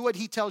saying, do what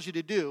he tells you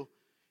to do,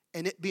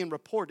 and it being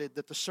reported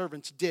that the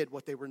servants did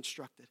what they were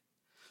instructed.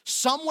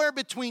 Somewhere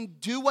between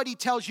do what he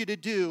tells you to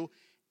do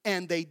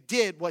and they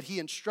did what he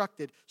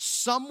instructed,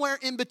 somewhere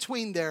in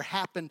between there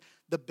happened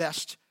the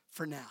best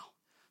for now.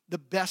 The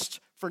best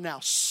for now.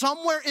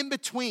 Somewhere in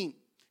between,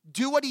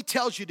 do what he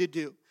tells you to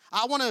do.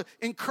 I want to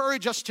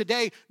encourage us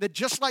today that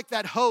just like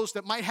that hose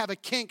that might have a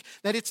kink,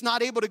 that it's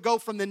not able to go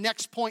from the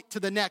next point to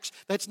the next,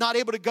 that it's not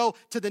able to go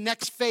to the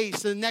next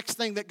phase, to the next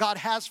thing that God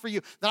has for you.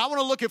 That I want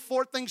to look at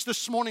 4 things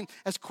this morning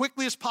as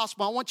quickly as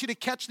possible. I want you to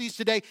catch these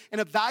today and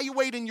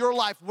evaluate in your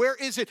life, where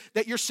is it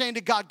that you're saying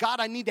to God, God,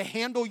 I need to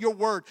handle your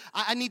word.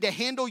 I need to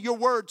handle your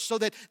word so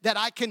that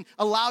I can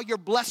allow your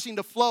blessing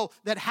to flow.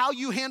 That how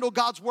you handle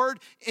God's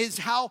word is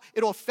how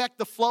it'll affect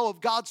the flow of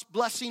God's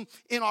blessing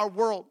in our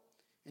world.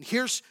 And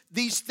here's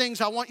these things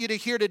I want you to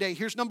hear today.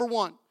 Here's number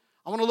 1.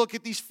 I want to look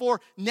at these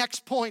 4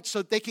 next points so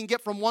that they can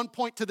get from one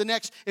point to the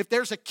next. If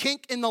there's a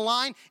kink in the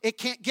line, it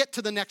can't get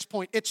to the next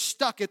point. It's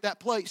stuck at that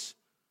place.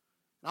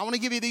 And I want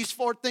to give you these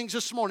 4 things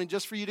this morning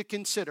just for you to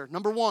consider.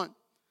 Number 1,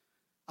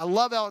 I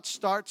love how it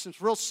starts.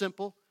 It's real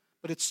simple,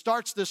 but it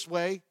starts this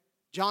way.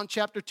 John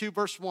chapter 2,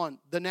 verse 1,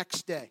 the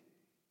next day.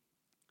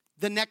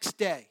 The next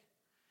day.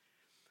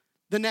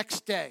 The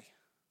next day.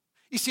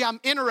 You see, I'm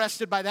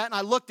interested by that, and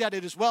I looked at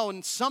it as well,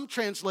 and some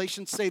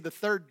translations say the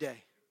third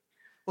day.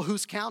 Well,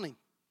 who's counting?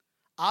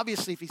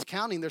 Obviously, if he's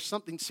counting, there's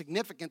something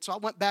significant. So I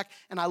went back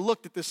and I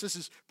looked at this. This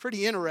is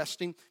pretty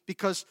interesting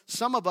because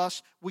some of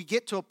us, we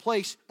get to a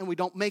place and we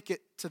don't make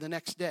it to the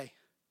next day.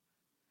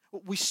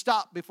 We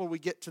stop before we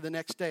get to the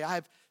next day. I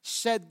have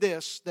said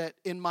this, that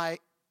in my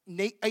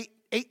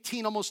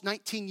 18, almost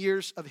 19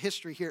 years of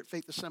history here at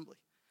Faith Assembly,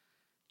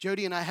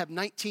 Jody and I have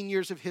 19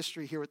 years of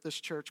history here at this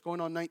church,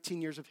 going on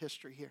 19 years of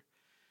history here.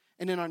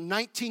 And in our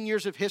 19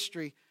 years of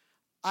history,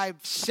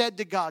 I've said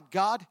to God,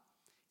 God,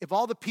 if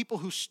all the people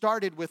who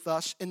started with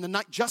us in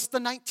just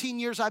the 19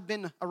 years I've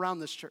been around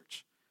this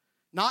church,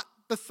 not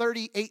the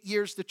 38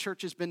 years the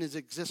church has been in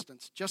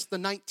existence, just the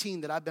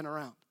 19 that I've been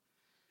around.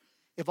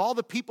 If all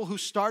the people who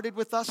started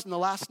with us in the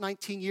last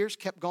 19 years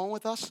kept going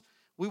with us,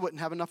 we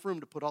wouldn't have enough room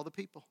to put all the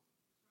people.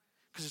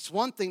 Because it's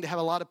one thing to have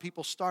a lot of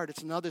people start.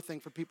 It's another thing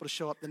for people to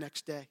show up the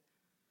next day.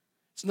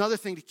 It's another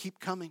thing to keep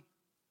coming.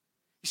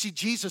 You see,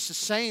 Jesus is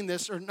saying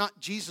this, or not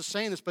Jesus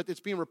saying this, but it's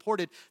being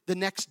reported the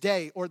next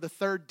day or the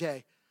third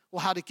day. Well,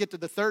 how to get to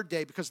the third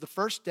day? Because the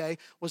first day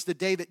was the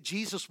day that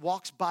Jesus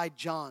walks by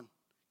John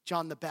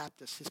the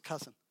Baptist, his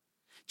cousin.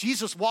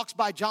 Jesus walks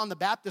by John the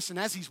Baptist, and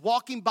as he's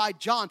walking by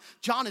John,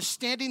 John is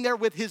standing there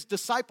with his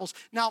disciples.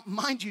 Now,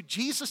 mind you,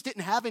 Jesus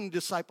didn't have any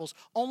disciples,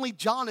 only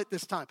John at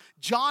this time.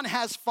 John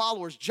has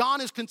followers.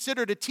 John is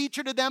considered a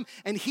teacher to them,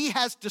 and he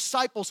has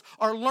disciples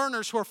or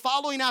learners who are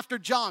following after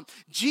John.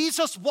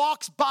 Jesus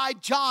walks by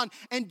John,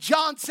 and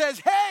John says,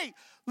 hey,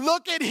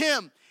 look at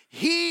him.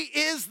 He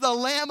is the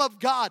Lamb of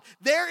God.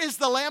 There is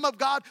the Lamb of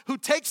God who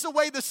takes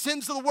away the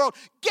sins of the world.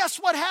 Guess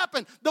what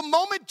happened? The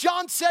moment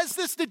John says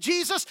this to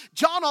Jesus,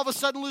 John all of a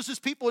sudden loses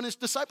people in his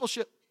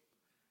discipleship.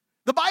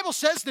 The Bible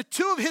says that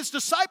two of his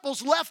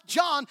disciples left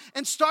John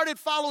and started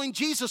following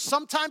Jesus.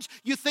 Sometimes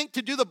you think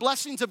to do the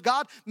blessings of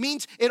God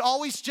means it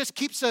always just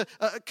keeps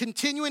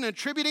continuing and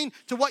attributing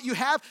to what you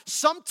have.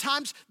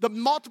 Sometimes the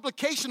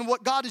multiplication of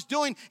what God is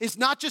doing is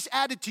not just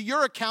added to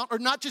your account or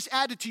not just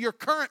added to your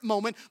current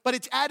moment, but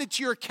it's added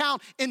to your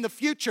account in the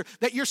future,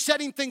 that you're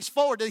setting things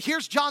forward. And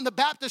here's John the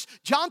Baptist.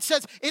 John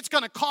says, it's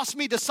going to cost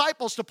me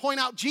disciples to point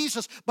out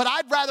Jesus, but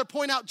I'd rather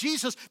point out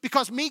Jesus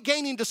because me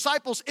gaining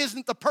disciples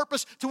isn't the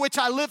purpose to which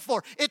I live for.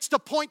 It's to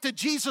point to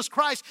Jesus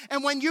Christ.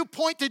 And when you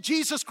point to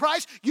Jesus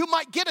Christ, you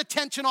might get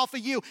attention off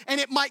of you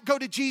and it might go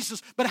to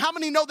Jesus. But how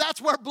many know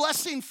that's where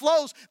blessing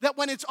flows? That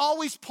when it's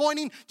always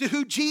pointing to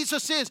who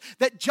Jesus is,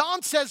 that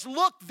John says,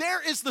 look,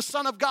 there is the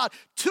Son of God.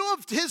 Two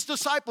of his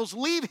disciples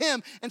leave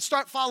him and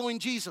start following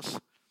Jesus.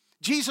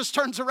 Jesus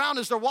turns around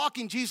as they're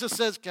walking. Jesus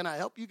says, can I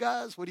help you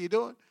guys? What are you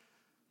doing?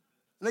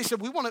 And they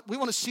said, we want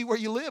to see where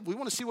you live. We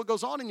want to see what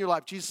goes on in your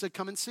life. Jesus said,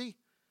 come and see.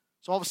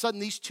 So all of a sudden,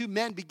 these two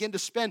men begin to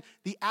spend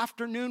the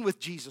afternoon with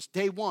Jesus.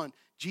 Day one,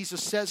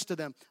 Jesus says to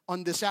them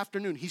on this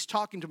afternoon, he's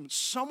talking to them.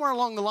 Somewhere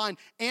along the line,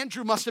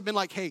 Andrew must have been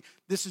like, hey,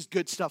 this is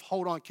good stuff.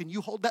 Hold on. Can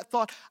you hold that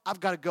thought? I've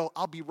got to go.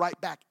 I'll be right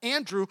back.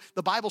 Andrew,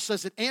 the Bible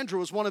says that Andrew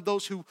was one of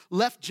those who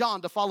left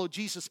John to follow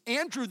Jesus.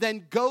 Andrew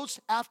then goes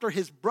after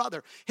his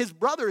brother. His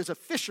brother is a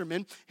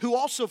fisherman who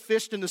also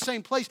fished in the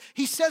same place.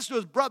 He says to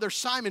his brother,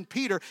 Simon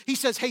Peter, he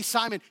says, hey,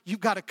 Simon,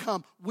 you've got to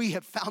come. We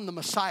have found the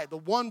Messiah, the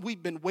one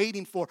we've been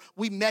waiting for.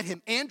 We met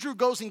him. Andrew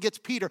goes and gets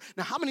Peter.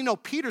 Now, how many know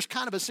Peter's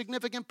kind of a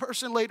significant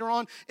person later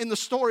on in the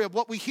story of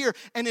what we hear?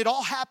 And it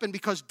all happened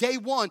because day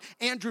one,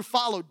 Andrew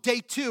followed. Day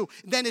two,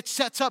 then it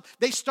sets up.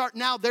 They start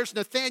now. There's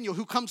Nathanael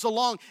who comes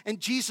along, and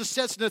Jesus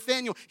says to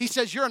Nathanael, he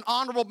says, you're an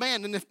honorable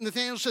man. And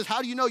Nathanael says,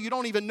 how do you know? You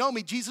don't even know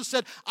me. Jesus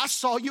said, I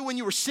saw you when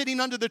you were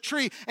sitting under the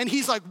tree. And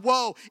he's like,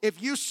 whoa,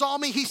 if you saw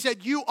me, he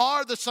said, you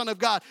are the Son of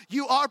God.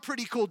 You are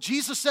pretty cool.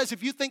 Jesus says,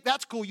 if you think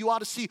that's cool, you ought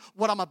to see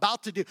what I'm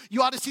about to do.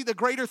 You ought to see the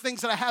greater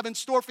things that I have in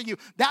store for you.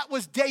 That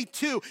was day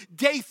two.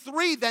 Day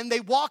three, then they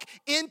walk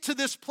into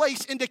this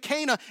place, into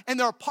Cana, and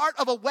they're a part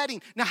of a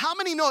wedding. Now, how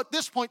many know at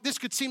this point, this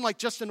could seem like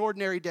just an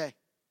ordinary day?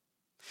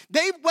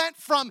 They went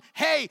from,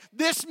 hey,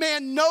 this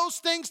man knows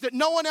things that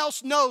no one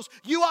else knows.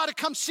 You ought to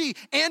come see.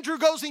 Andrew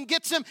goes and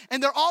gets him,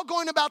 and they're all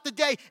going about the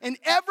day, and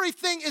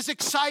everything is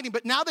exciting.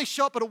 But now they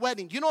show up at a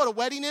wedding. Do you know what a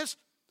wedding is?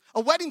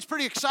 A wedding's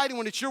pretty exciting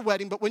when it's your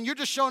wedding, but when you're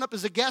just showing up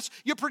as a guest,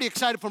 you're pretty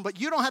excited for them, but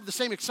you don't have the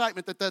same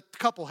excitement that the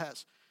couple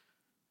has.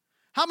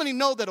 How many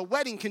know that a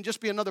wedding can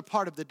just be another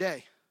part of the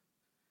day?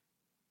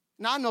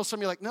 Now, I know some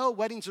of you are like, no,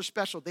 weddings are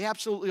special. They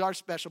absolutely are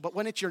special. But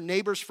when it's your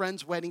neighbor's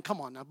friend's wedding,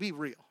 come on now, be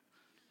real.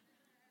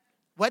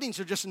 Weddings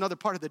are just another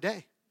part of the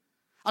day.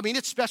 I mean,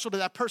 it's special to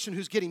that person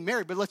who's getting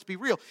married, but let's be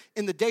real.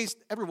 In the days,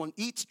 everyone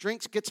eats,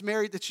 drinks, gets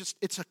married.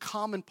 It's a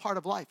common part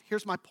of life.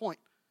 Here's my point.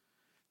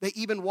 They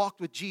even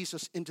walked with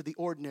Jesus into the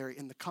ordinary,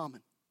 in the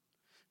common.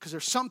 Because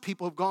there's some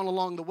people who've gone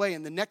along the way,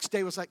 and the next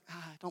day was like,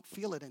 I don't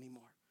feel it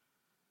anymore.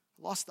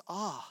 I lost the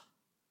awe.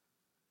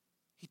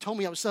 He told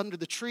me I was under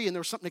the tree and there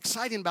was something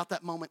exciting about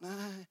that moment.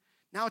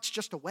 Now it's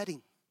just a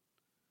wedding.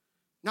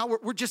 Now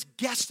we're just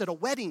guests at a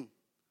wedding.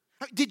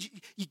 Did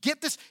you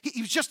get this?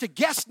 He was just a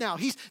guest now.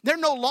 They're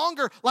no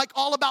longer like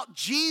all about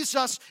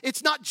Jesus.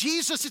 It's not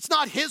Jesus. It's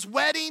not his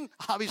wedding.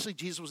 Obviously,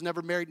 Jesus was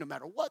never married no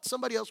matter what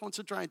somebody else wants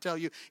to try and tell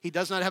you. He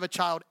does not have a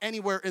child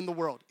anywhere in the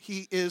world.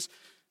 He is,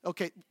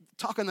 okay,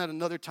 talk on that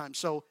another time.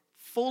 So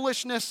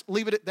foolishness,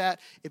 leave it at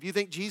that. If you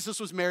think Jesus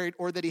was married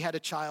or that he had a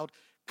child,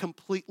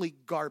 completely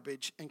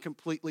garbage and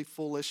completely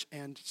foolish.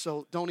 And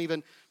so don't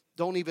even,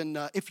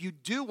 if you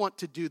do want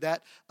to do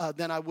that,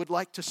 then I would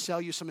like to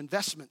sell you some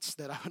investments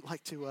that I would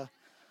like to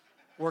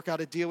work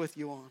out a deal with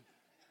you on.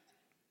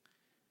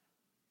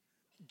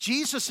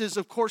 Jesus is,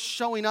 of course,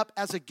 showing up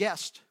as a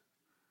guest.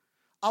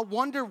 I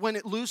wonder when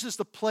it loses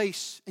the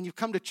place and you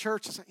come to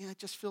church, it's like, it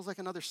just feels like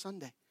another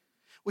Sunday.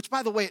 Which,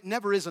 by the way, it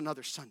never is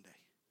another Sunday.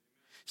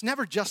 It's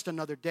never just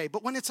another day.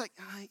 But when it's like,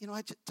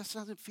 it just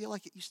doesn't feel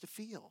like it used to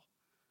feel.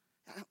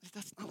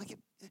 That's not like it.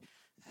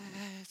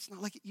 It's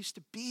not like it used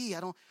to be. I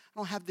don't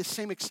have this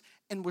same,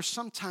 and we're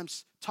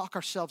sometimes talk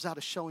ourselves out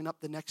of showing up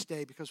the next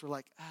day because we're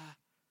like,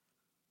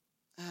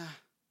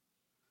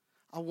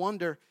 I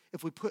wonder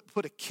if we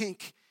put a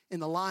kink in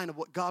the line of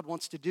what God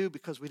wants to do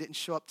because we didn't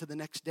show up to the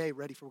next day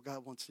ready for what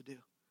God wants to do.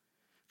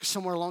 Because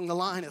somewhere along the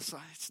line, it's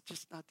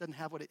just not, doesn't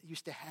have what it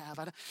used to have.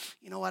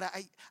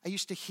 I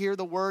used to hear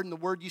the word, and the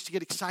word used to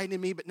get excited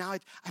in me, but now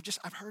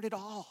I've heard it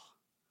all.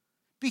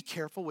 Be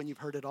careful when you've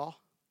heard it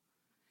all.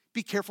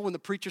 Be careful when the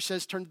preacher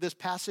says, turn to this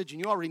passage, and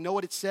you already know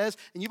what it says,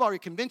 and you've already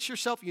convinced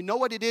yourself you know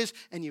what it is,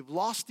 and you've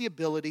lost the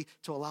ability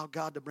to allow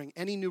God to bring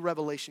any new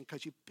revelation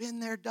because you've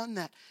been there, done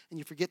that, and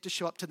you forget to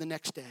show up to the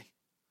next day.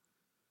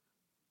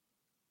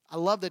 I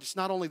love that it's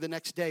not only the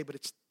next day, but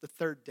it's the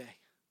third day.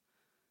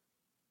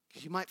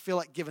 Because you might feel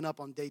like giving up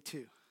on day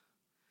 2.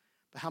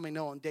 But how many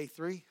know on day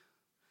 3,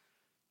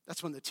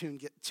 that's when the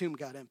tomb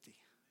got empty.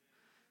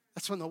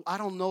 That's when I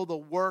don't know the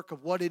work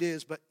of what it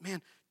is, but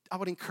man, I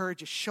would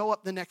encourage you, show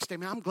up the next day.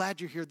 Man, I'm glad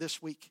you're here this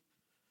week.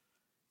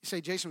 You say,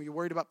 Jason, are you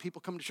worried about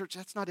people coming to church?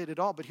 That's not it at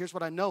all. But here's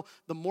what I know.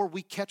 The more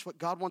we catch what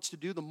God wants to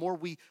do, the more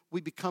we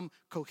become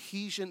a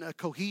cohesion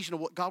of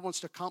what God wants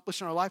to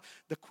accomplish in our life,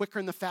 the quicker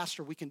and the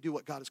faster we can do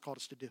what God has called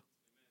us to do.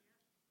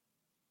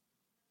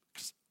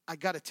 Because I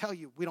got to tell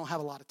you, we don't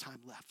have a lot of time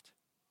left.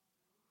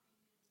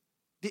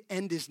 The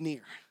end is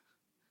near.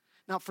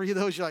 Now, for you,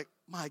 those, you're like,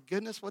 my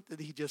goodness, what did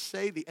he just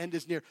say? The end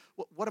is near.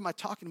 What am I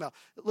talking about?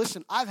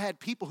 Listen, I've had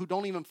people who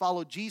don't even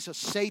follow Jesus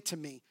say to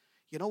me,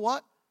 you know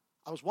what?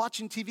 I was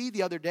watching TV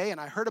the other day, and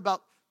I heard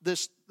about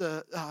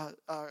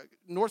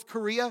North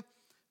Korea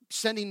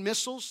sending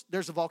missiles.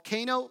 There's a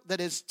volcano that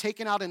has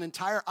taken out an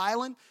entire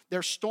island.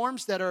 There's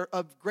storms that are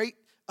of great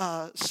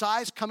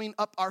size coming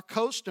up our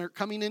coast or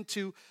coming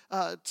into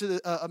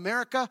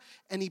America,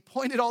 and he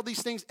pointed all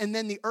these things. And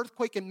then the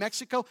earthquake in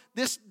Mexico,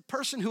 this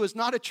person who is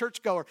not a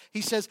churchgoer,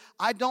 he says,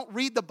 I don't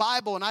read the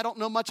Bible and I don't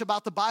know much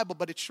about the Bible,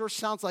 but it sure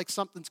sounds like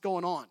something's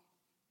going on.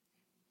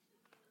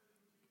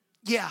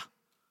 Yeah,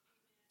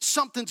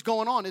 something's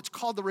going on. It's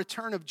called the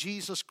return of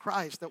Jesus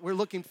Christ, that we're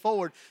looking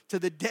forward to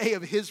the day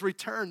of his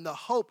return, the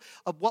hope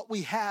of what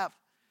we have.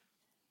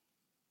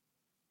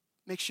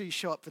 Make sure you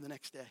show up for the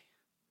next day.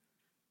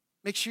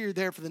 Make sure you're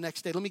there for the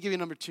next day. Let me give you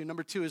number 2.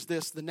 Number 2 is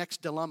this, the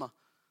next dilemma.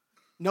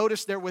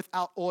 Notice they're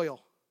without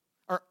oil.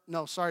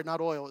 Not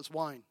oil, it's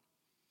wine.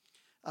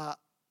 You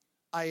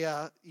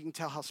can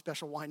tell how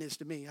special wine is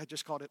to me. I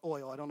just called it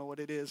oil. I don't know what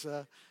it is.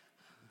 They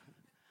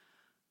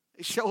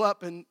show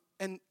up and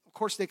of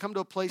course they come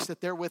to a place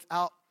that they're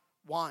without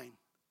wine.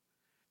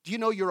 Do you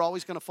know you're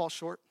always going to fall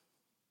short?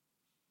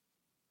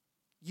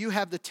 You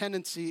have the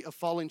tendency of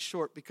falling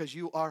short because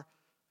you are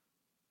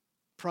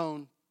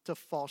prone to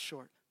fall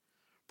short.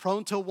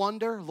 Prone to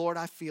wonder, Lord,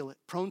 I feel it.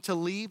 Prone to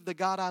leave the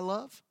God I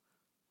love?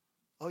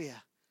 Oh, yeah.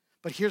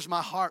 But here's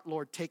my heart,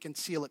 Lord, take and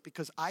seal it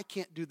because I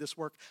can't do this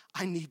work.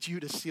 I need you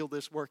to seal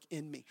this work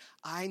in me.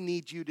 I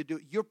need you to do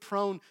it. You're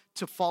prone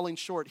to falling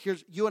short.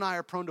 You and I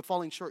are prone to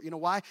falling short. You know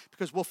why?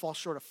 Because we'll fall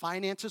short of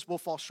finances. We'll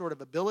fall short of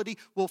ability.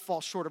 We'll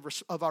fall short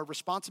of our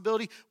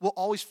responsibility. We'll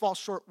always fall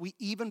short. We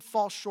even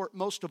fall short,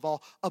 most of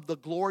all, of the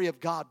glory of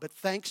God. But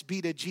thanks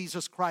be to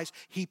Jesus Christ,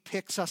 he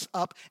picks us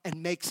up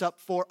and makes up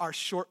for our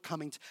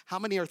shortcomings. How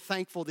many are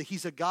thankful that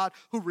he's a God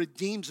who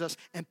redeems us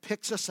and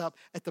picks us up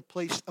at the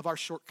place of our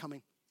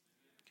shortcoming?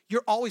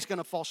 You're always going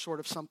to fall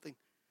short of something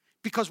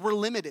because we're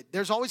limited.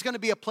 There's always going to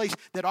be a place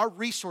that our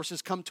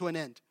resources come to an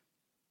end.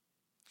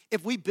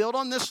 If we build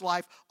on this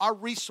life, our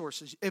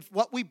resources, if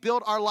what we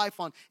build our life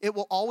on, it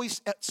will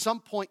always at some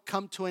point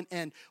come to an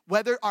end.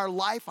 Whether our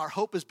life, our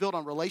hope is built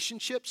on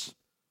relationships,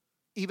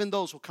 even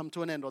those will come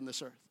to an end on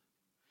this earth.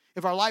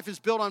 If our life is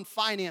built on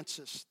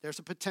finances, there's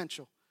a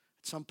potential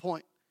at some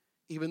point,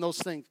 even those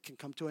things can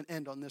come to an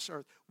end on this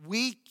earth.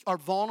 We are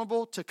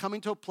vulnerable to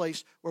coming to a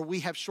place where we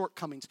have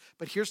shortcomings.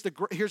 But here's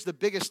the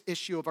biggest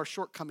issue of our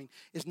shortcoming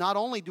is not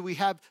only do we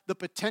have the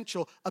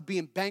potential of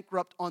being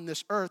bankrupt on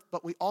this earth,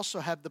 but we also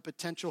have the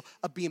potential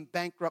of being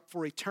bankrupt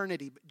for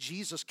eternity. But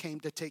Jesus came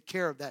to take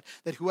care of that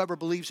whoever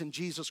believes in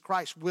Jesus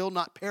Christ will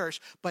not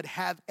perish, but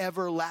have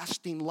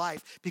everlasting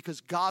life,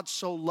 because God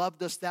so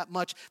loved us that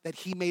much that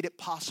he made it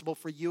possible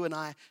for you and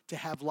I to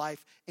have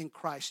life in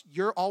Christ.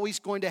 You're always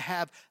going to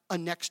have a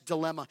next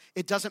dilemma.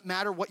 It doesn't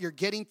matter what you're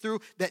getting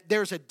through, that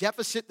there's a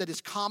deficit that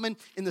is common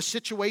in the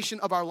situation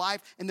of our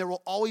life, and there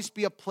will always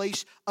be a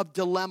place of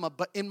dilemma.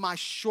 But in my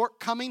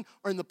shortcoming,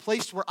 or in the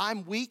place where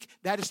I'm weak,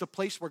 that is the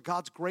place where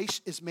God's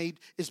grace is made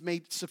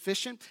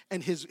sufficient,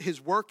 and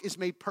his work is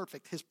made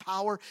perfect. His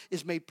power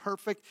is made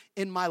perfect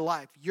in my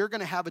life. You're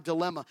going to have a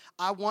dilemma.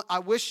 I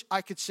wish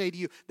I could say to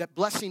you that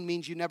blessing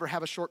means you never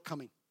have a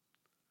shortcoming.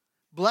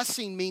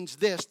 Blessing means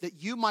this,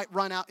 that you might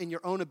run out in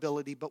your own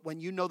ability, but when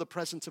you know the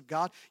presence of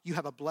God, you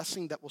have a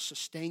blessing that will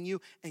sustain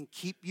you and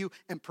keep you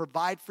and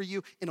provide for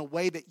you in a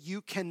way that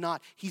you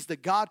cannot. He's the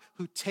God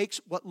who takes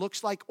what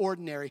looks like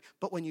ordinary,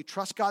 but when you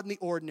trust God in the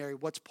ordinary,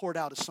 what's poured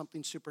out is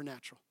something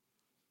supernatural.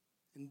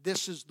 And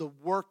this is the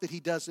work that he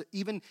does,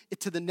 even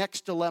to the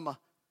next dilemma.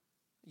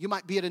 You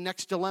might be at a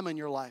next dilemma in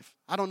your life.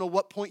 I don't know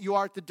what point you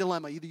are at the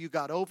dilemma. Either you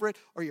got over it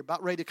or you're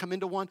about ready to come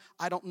into one.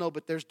 I don't know,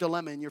 but there's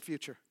dilemma in your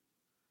future.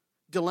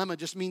 Dilemma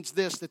just means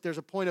this, that there's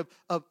a point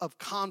of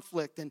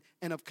conflict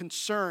and of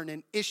concern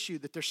and issue,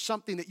 that there's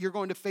something that you're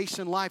going to face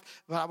in life.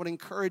 But I would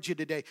encourage you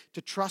today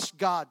to trust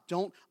God.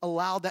 Don't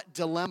allow that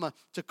dilemma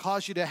to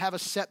cause you to have a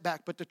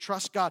setback, but to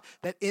trust God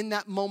that in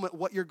that moment,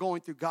 what you're going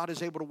through, God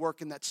is able to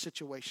work in that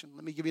situation.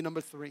 Let me give you number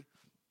 3.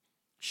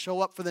 Show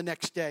up for the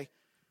next day.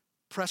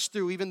 Press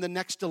through even the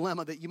next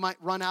dilemma, that you might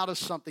run out of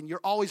something. You're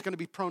always going to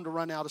be prone to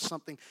run out of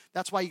something.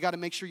 That's why you got to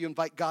make sure you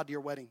invite God to your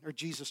wedding, or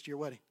Jesus to your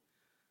wedding.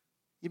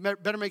 You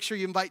better make sure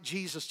you invite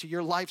Jesus to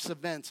your life's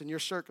events and your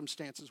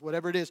circumstances,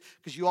 whatever it is,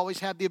 because you always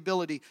have the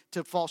ability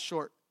to fall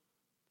short.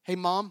 Hey,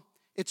 Mom,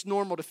 it's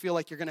normal to feel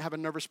like you're going to have a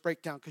nervous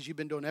breakdown because you've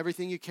been doing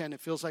everything you can. It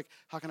feels like,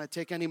 how can I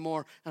take any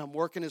more? And I'm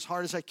working as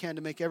hard as I can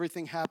to make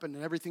everything happen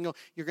and everything else.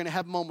 You're going to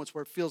have moments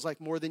where it feels like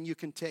more than you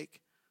can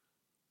take.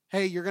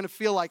 Hey, you're going to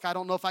feel like, I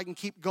don't know if I can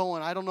keep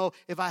going. I don't know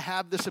if I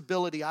have this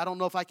ability. I don't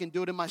know if I can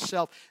do it in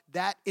myself.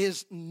 That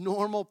is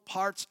normal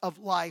parts of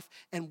life,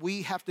 and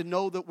we have to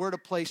know that we're at a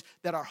place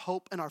that our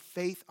hope and our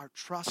faith, our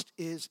trust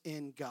is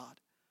in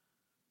God.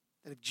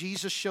 That if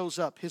Jesus shows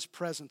up, his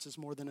presence is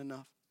more than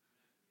enough.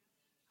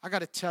 I got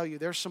to tell you,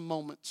 there's some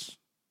moments.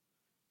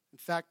 In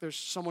fact, there's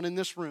someone in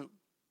this room.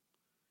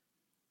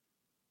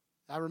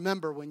 I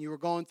remember when you were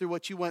going through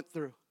what you went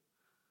through,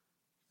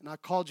 and I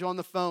called you on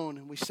the phone,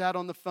 and we sat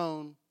on the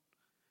phone.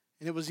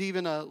 And it was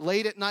even a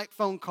late at night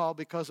phone call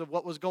because of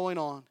what was going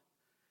on.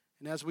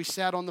 And as we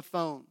sat on the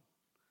phone,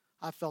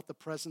 I felt the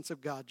presence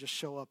of God just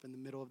show up in the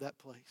middle of that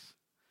place.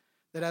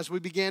 That as we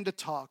began to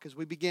talk, as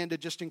we began to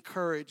just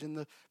encourage in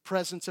the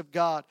presence of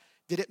God,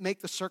 did it make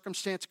the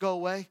circumstance go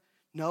away?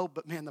 No,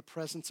 but man, the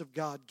presence of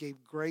God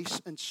gave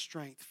grace and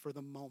strength for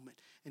the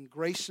moment, and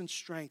grace and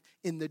strength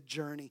in the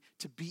journey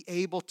to be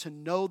able to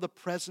know the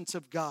presence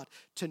of God.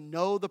 To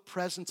know the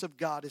presence of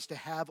God is to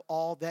have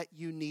all that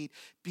you need.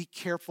 Be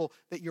careful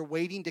that you're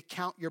waiting to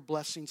count your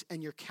blessings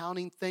and you're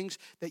counting things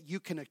that you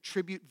can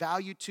attribute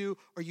value to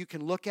or you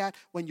can look at,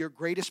 when your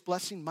greatest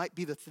blessing might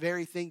be the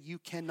very thing you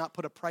cannot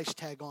put a price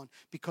tag on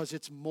because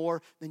it's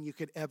more than you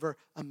could ever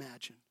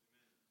imagine.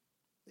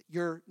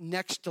 Your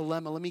next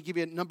dilemma, let me give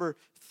you number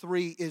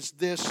 3, is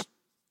this.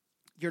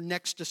 Your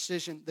next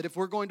decision, that if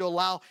we're going to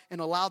allow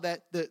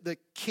that the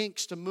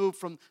kinks to move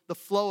from the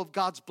flow of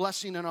God's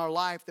blessing in our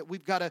life, that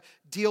we've got to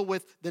deal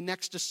with the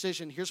next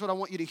decision. Here's what I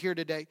want you to hear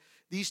today.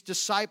 These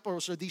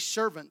disciples, or these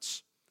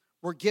servants,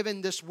 were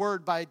given this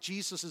word by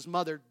Jesus'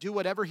 mother: do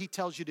whatever he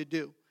tells you to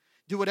do.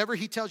 Do whatever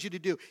he tells you to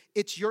do.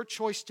 It's your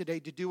choice today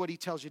to do what he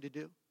tells you to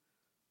do.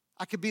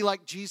 I could be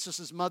like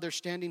Jesus' mother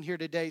standing here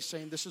today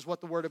saying, this is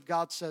what the Word of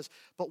God says.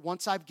 But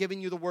once I've given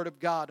you the Word of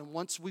God, and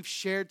once we've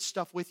shared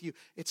stuff with you,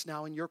 it's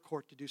now in your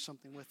court to do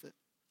something with it.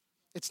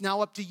 It's now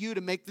up to you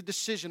to make the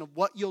decision of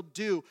what you'll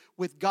do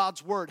with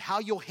God's Word, how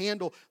you'll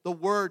handle the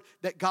Word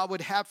that God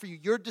would have for you.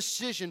 Your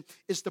decision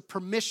is the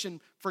permission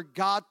for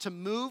God to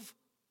move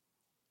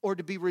or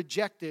to be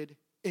rejected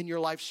in your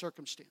life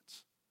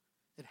circumstance.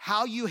 And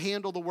how you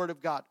handle the Word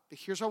of God. But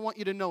here's what I want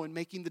you to know in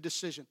making the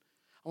decision.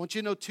 I want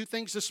you to know 2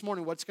 things this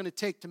morning, what it's going to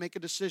take to make a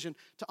decision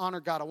to honor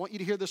God. I want you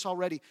to hear this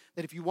already,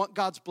 that if you want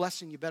God's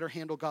blessing, you better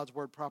handle God's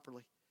word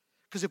properly.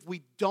 Because if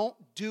we don't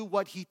do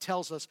what he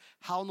tells us,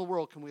 how in the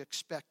world can we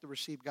expect to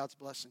receive God's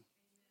blessing?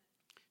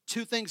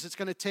 2 things it's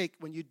going to take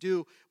when you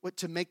do what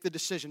to make the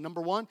decision.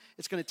 Number 1,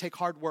 it's going to take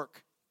hard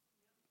work.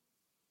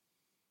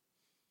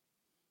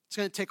 It's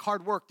going to take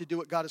hard work to do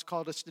what God has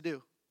called us to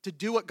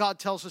do what God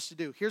tells us to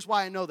do. Here's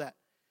why I know that.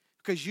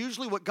 Because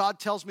usually what God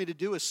tells me to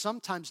do is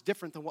sometimes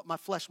different than what my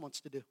flesh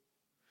wants to do.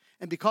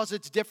 And because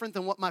it's different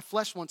than what my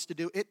flesh wants to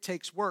do, it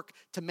takes work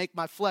to make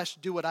my flesh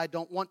do what I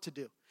don't want to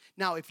do.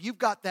 Now, if you've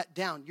got that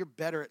down, you're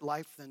better at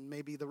life than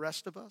maybe the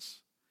rest of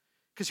us.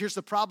 Because here's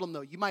the problem,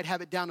 though. You might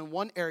have it down in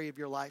one area of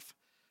your life,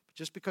 but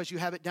just because you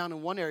have it down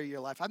in one area of your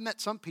life. I've met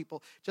some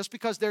people, just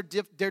because they're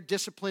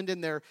disciplined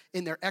in their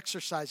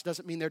exercise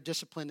doesn't mean they're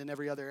disciplined in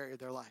every other area of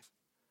their life.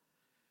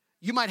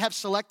 You might have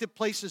selected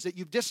places that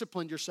you've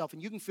disciplined yourself,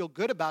 and you can feel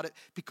good about it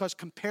because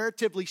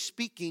comparatively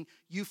speaking,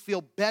 you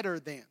feel better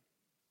than.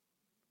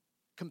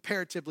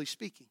 Comparatively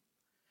speaking.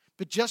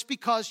 But just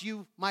because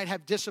you might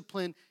have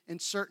discipline in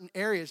certain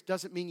areas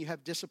doesn't mean you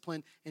have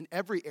discipline in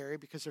every area,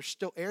 because there's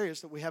still areas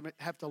that we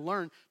have to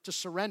learn to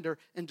surrender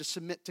and to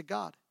submit to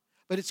God.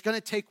 But it's going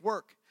to take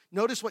work.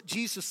 Notice what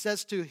Jesus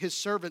says to his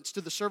servants,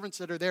 to the servants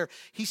that are there.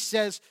 He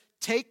says,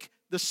 take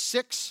the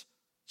 6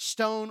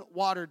 stone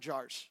water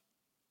jars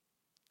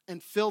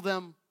and fill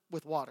them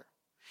with water.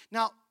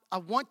 Now, I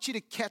want you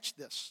to catch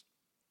this.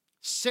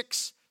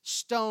 6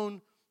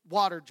 stone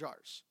water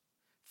jars.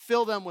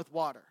 Fill them with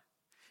water.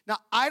 Now,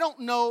 I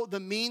don't know the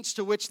means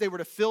to which they were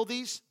to fill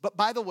these, but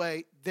by the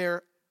way,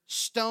 they're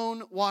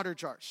stone water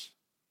jars.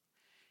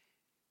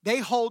 They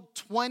hold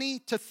 20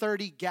 to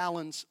 30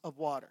 gallons of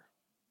water.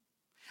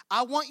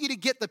 I want you to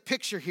get the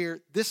picture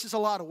here. This is a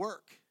lot of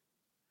work.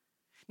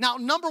 Now,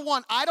 number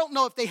one, I don't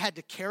know if they had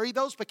to carry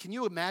those, but can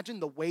you imagine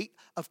the weight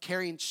of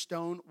carrying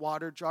stone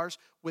water jars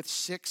with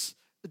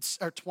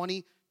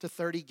 20 to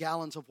 30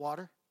 gallons of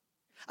water?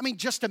 I mean,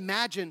 just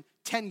imagine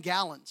 10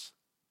 gallons,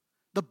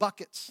 the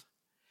buckets.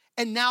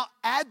 And now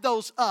add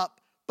those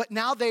up, but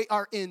now they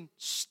are in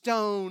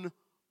stone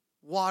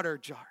water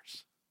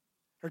jars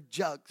or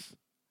jugs.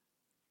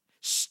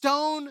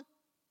 Stone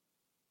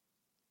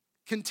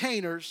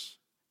containers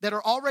that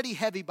are already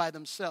heavy by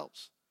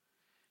themselves.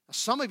 Now,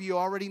 some of you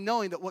are already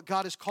knowing that what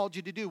God has called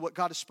you to do, what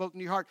God has spoken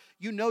to your heart,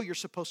 you know you're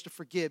supposed to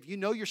forgive. You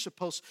know you're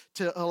supposed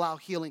to allow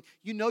healing.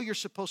 You know you're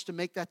supposed to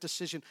make that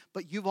decision,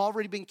 but you've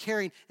already been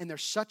carrying, and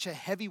there's such a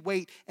heavy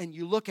weight, and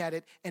you look at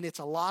it, and it's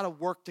a lot of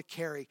work to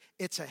carry.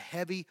 It's a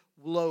heavy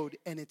load,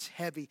 and it's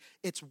heavy.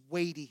 It's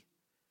weighty.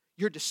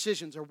 Your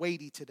decisions are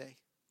weighty today.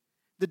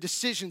 The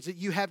decisions that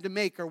you have to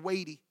make are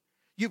weighty.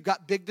 You've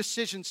got big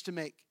decisions to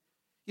make.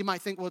 You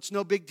might think, well, it's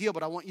no big deal,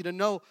 but I want you to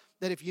know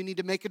that if you need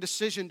to make a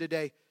decision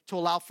today to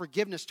allow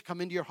forgiveness to come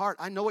into your heart,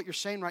 I know what you're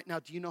saying right now.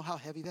 Do you know how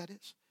heavy that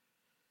is?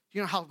 Do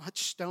you know how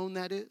much stone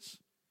that is?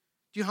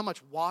 Do you know how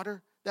much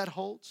water that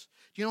holds?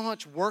 Do you know how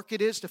much work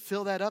it is to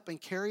fill that up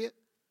and carry it?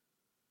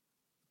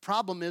 The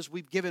problem is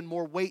we've given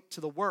more weight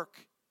to the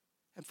work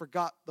and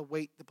forgot the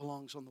weight that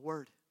belongs on the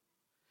Word.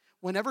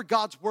 Whenever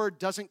God's Word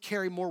doesn't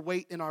carry more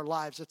weight in our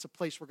lives, it's a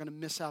place we're going to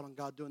miss out on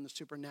God doing the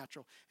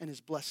supernatural and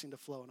His blessing to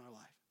flow in our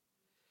life.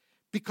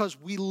 Because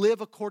we live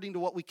according to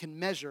what we can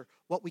measure,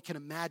 what we can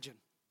imagine.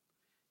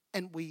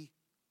 And we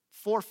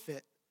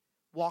forfeit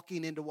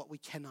walking into what we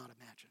cannot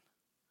imagine.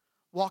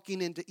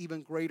 Walking into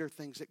even greater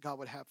things that God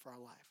would have for our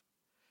life.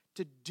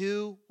 To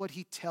do what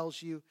He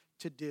tells you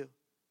to do.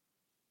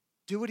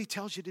 Do what He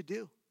tells you to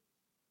do.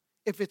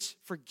 If it's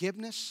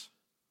forgiveness,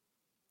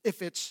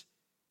 if it's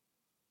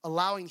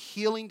allowing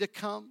healing to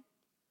come,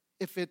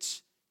 if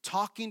it's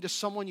talking to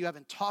someone you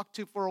haven't talked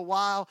to for a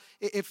while,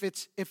 if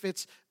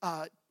it's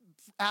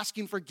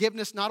asking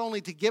forgiveness, not only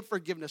to give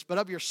forgiveness, but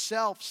of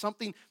yourself,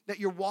 something that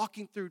you're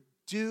walking through,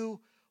 do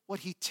what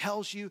He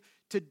tells you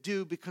to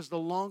do, because the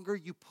longer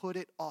you put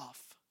it off,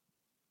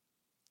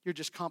 you're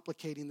just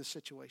complicating the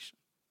situation.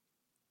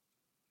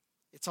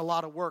 It's a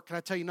lot of work. Can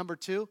I tell you, number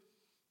 2,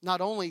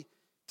 not only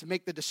to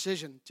make the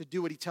decision to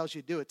do what He tells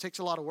you to do, it takes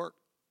a lot of work.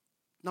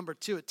 Number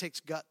 2, it takes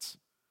guts.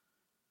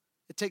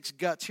 It takes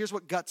guts. Here's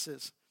what guts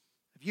is.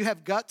 If you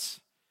have guts,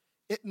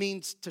 it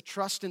means to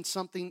trust in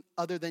something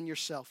other than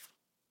yourself.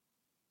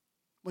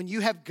 When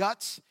you have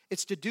guts,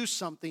 it's to do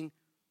something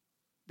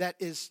that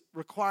is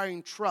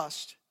requiring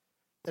trust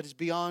that is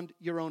beyond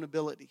your own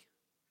ability.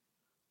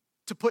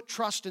 To put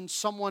trust in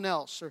someone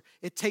else, or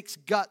it takes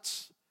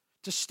guts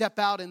to step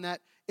out in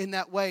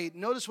that way.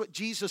 Notice what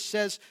Jesus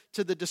says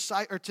to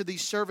to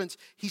these servants.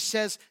 He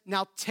says,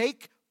 "Now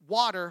take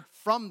water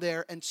from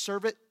there and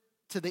serve it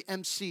to the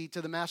MC,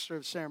 to the master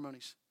of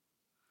ceremonies."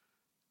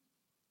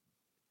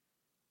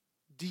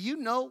 Do you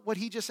know what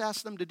He just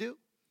asked them to do?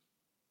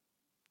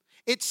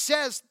 It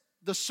says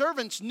the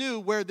servants knew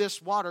where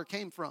this water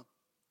came from.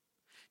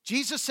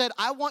 Jesus said,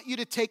 I want you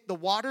to take the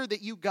water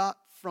that you got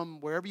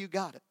from wherever you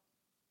got it,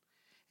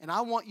 and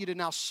I want you to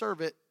now serve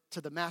it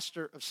to the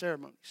master of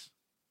ceremonies.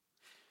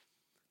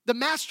 The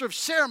master of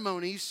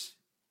ceremonies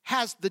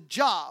has the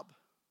job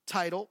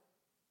title,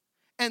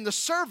 and the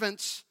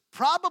servants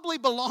probably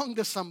belong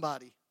to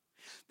somebody.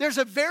 There's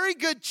a very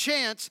good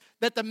chance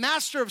that the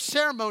master of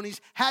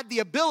ceremonies had the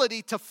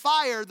ability to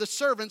fire the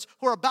servants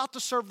who are about to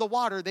serve the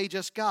water they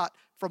just got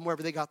from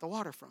wherever they got the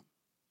water from.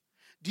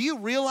 Do you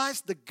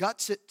realize the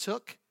guts it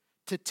took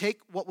to take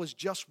what was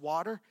just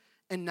water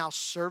and now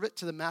serve it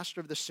to the master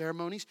of the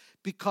ceremonies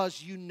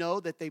because you know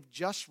that they've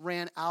just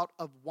ran out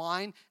of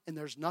wine and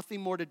there's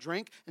nothing more to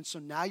drink. And so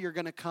now you're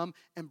going to come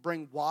and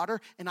bring water.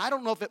 And I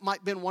don't know if it might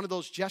have been one of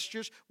those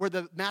gestures where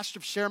the master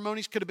of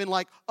ceremonies could have been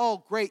like,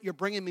 oh, great, you're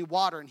bringing me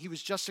water. And he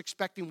was just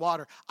expecting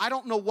water. I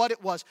don't know what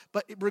it was,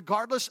 but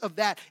regardless of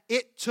that,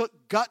 it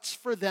took guts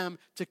for them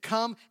to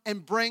come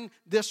and bring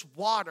this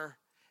water.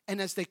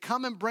 And as they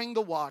come and bring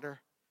the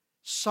water,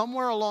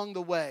 somewhere along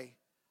the way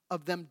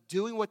of them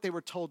doing what they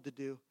were told to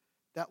do,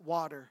 that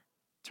water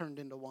turned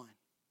into wine.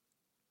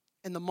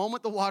 And the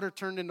moment the water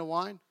turned into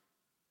wine,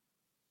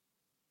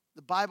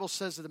 the Bible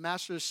says that the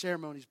master of the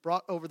ceremonies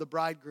brought over the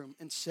bridegroom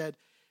and said,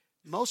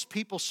 most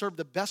people serve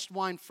the best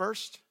wine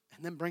first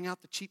and then bring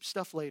out the cheap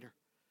stuff later.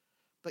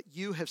 But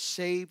you have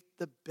saved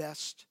the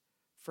best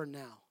for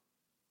now.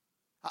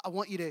 I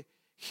want you to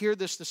hear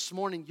this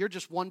morning. You're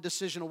just one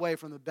decision away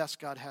from the best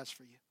God has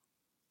for you.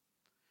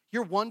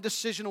 You're one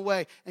decision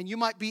away, and you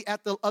might be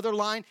at the other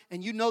line,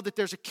 and you know that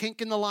there's a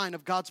kink in the line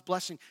of God's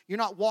blessing. You're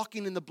not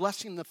walking in the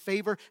blessing, the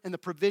favor, and the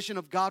provision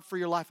of God for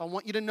your life. I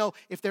want you to know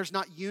if there's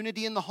not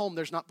unity in the home,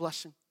 there's not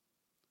blessing.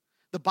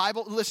 The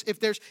Bible, listen,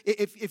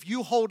 if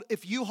you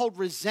hold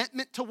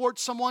resentment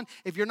towards someone,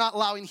 if you're not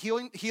allowing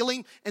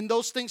healing and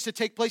those things to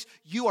take place,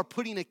 you are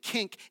putting a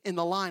kink in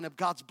the line of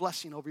God's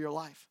blessing over your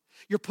life.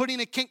 You're putting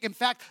a kink. In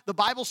fact, the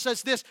Bible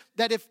says this,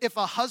 that if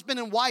a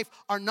husband and wife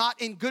are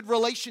not in good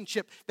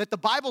relationship, that the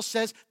Bible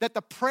says that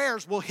the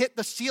prayers will hit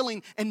the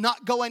ceiling and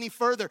not go any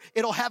further.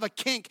 It'll have a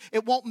kink.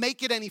 It won't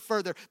make it any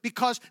further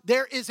because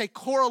there is a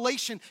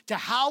correlation to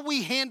how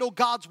we handle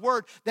God's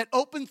word that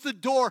opens the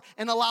door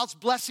and allows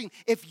blessing.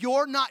 If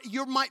you're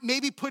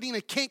maybe putting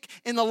a kink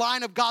in the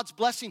line of God's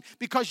blessing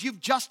because you've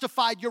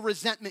justified your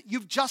resentment.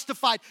 You've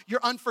justified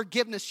your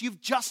unforgiveness. You've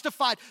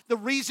justified the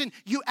reason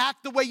you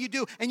act the way you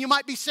do. And you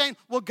might be saying,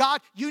 well,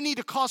 God, you need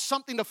to cause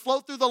something to flow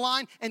through the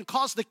line and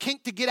cause the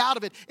kink to get out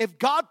of it. If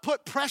God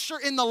put pressure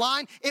in the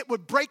line, it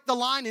would break the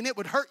line and it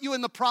would hurt you in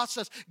the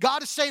process.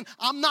 God is saying,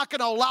 I'm not going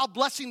to allow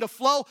blessing to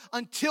flow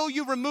until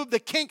you remove the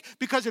kink,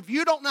 because if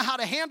you don't know how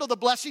to handle the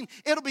blessing,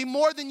 it'll be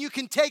more than you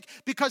can take.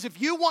 Because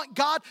if you want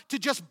God to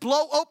just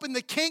blow open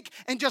the kink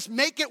and just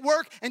make it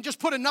work and just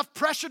put enough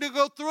pressure to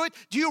go through it,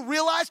 do you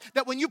realize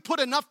that when you put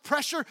enough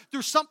pressure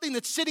through something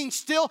that's sitting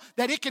still,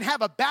 that it can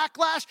have a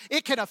backlash,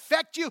 it can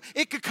affect you,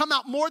 it could come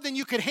out more than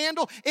you could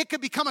handle, it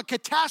could become a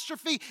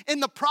catastrophe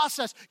in the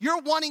process. You're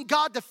wanting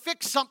God to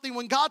fix something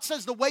when God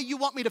says the way you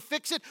want me to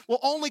fix it will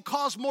only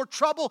cause more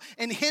trouble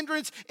and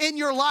hindrance in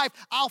your life.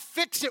 I'll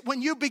fix it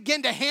when you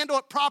begin to handle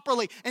it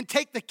properly and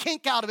take the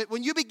kink out of it.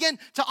 When you begin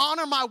to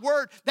honor my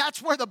word, that's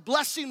where the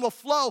blessing will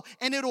flow,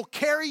 and it'll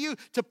carry you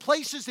to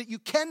places that you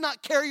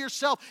cannot carry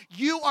yourself.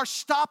 You are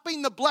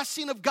stopping the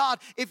blessing of God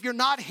if you're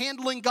not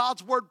handling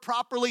God's word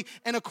properly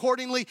and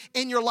accordingly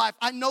in your life.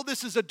 I know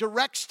this is a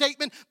direct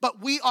statement,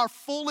 but we are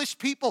foolish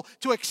people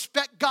to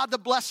expect God to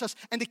bless us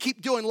and to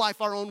keep doing life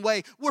our own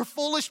way. We're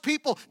foolish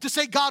people to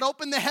say, God,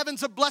 open the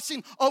heavens of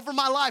blessing over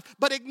my life,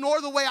 but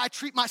ignore the way I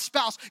treat my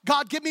spouse.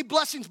 God, give me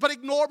blessings, but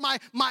ignore my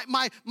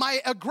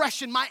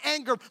aggression, my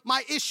anger,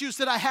 my issues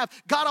that I have.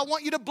 God, I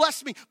want you to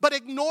bless me, but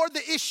ignore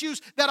the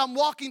issues that I'm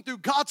walking through.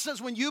 God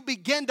says when you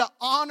begin to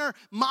honor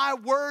my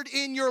word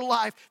in your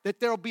life, that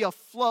there will be a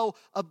flow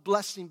of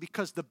blessing,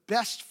 because the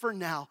best for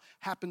now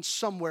happens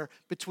somewhere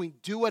between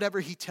do whatever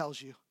he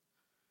tells you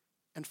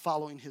and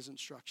following his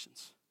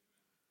instructions.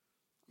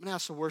 I'm going to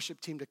ask the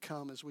worship team to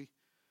come as we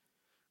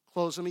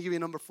close. Let me give you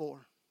number 4.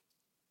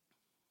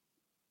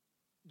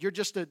 You're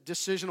just a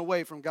decision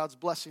away from God's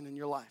blessing in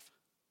your life.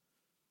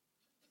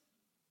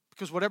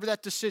 Because whatever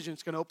that decision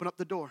is going to open up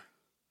the door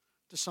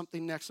to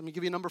something next. Let me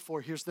give you number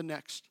 4. Here's the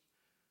next.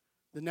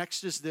 The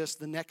next is this,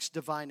 the next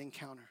divine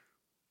encounter.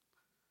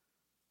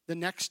 The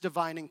next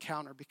divine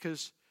encounter.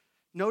 Because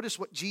notice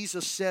what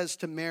Jesus says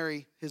to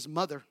Mary, his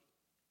mother.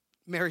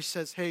 Mary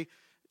says, hey,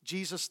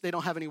 Jesus, they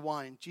don't have any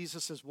wine.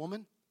 Jesus says,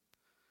 woman.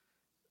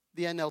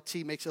 The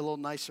NLT makes it a little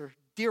nicer.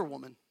 Dear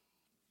woman.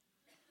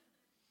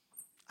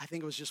 I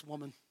think it was just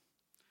woman.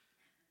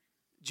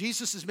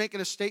 Jesus is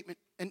making a statement,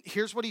 and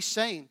here's what he's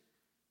saying.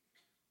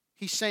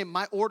 He's saying,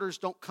 my orders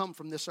don't come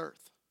from this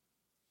earth.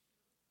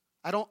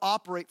 I don't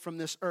operate from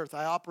this earth.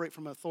 I operate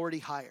from authority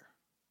higher.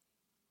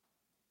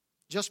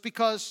 Just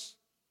because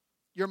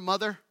your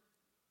mother,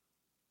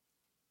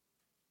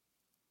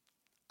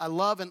 I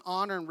love and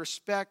honor and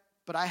respect,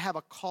 but I have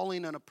a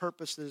calling and a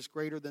purpose that is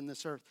greater than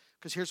this earth.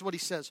 Because here's what he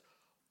says.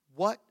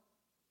 What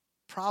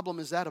problem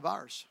is that of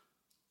ours?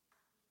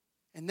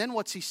 And then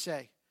what's he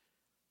say?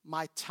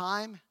 My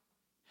time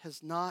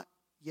has not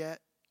yet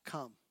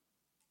come.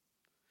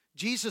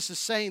 Jesus is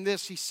saying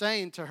this. He's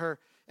saying to her,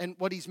 and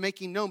what he's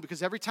making known,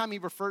 because every time he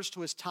refers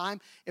to his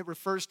time, it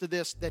refers to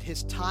this, that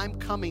his time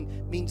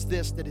coming means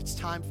this, that it's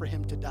time for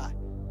him to die.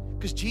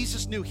 Because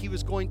Jesus knew he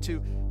was going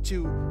to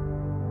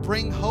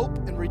bring hope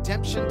and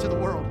redemption to the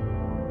world.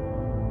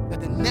 That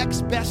the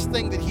next best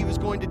thing that he was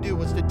going to do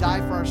was to die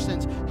for our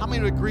sins. How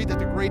many would agree that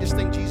the greatest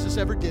thing Jesus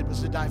ever did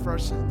was to die for our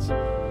sins?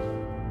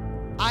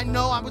 I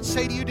know I would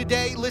say to you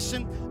today,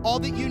 listen, all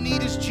that you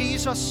need is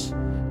Jesus.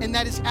 and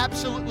that is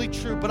absolutely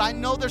true. But I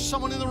know there's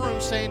someone in the room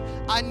saying,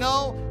 I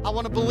know, I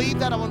want to believe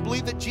that. I want to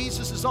believe that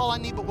Jesus is all I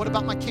need, but what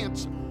about my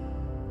cancer?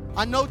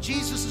 I know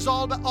Jesus is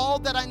all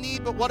that I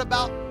need, but what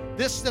about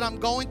this that I'm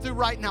going through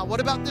right now? What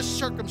about this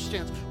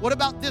circumstance? What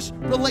about this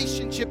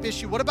relationship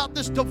issue? What about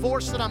this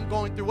divorce that I'm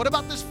going through? What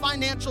about this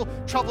financial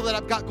trouble that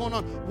I've got going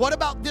on? What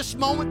about this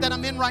moment that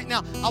I'm in right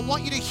now? I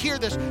want you to hear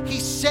this. He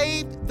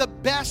saved the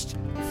best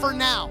for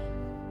now.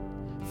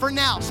 For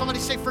now. Somebody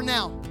say for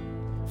now.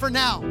 For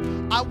now.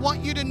 I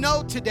want you to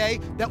know today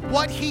that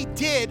what he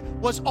did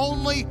was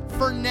only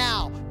for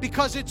now,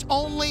 because it's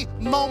only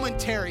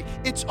momentary.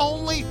 It's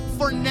only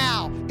for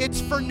now. It's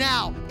for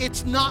now.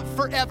 It's not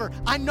forever.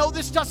 I know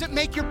this doesn't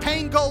make your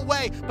pain go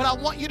away, but I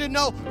want you to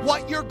know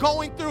what you're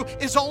going through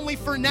is only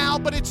for now,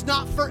 but it's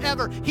not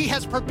forever. He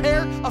has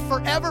prepared a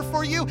forever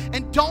for you,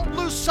 and don't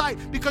lose sight,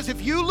 because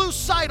if you lose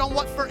sight on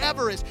what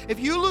forever is, if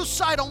you lose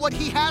sight on what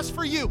he has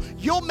for you,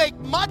 you'll make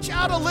much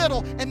out of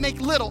little and make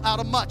little out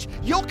of much.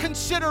 You'll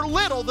consider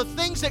little the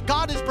things that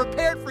God has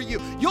prepared for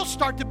you. You'll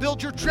start to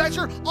build your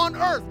treasure on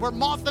earth where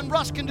moth and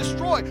rust can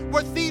destroy,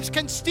 where thieves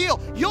can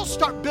steal. You'll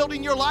start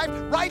building your life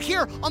right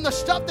here on the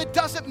stuff that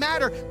doesn't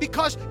matter,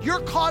 because you're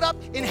caught up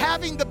in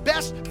having the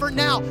best for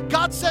now.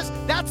 God says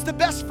that's the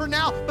best for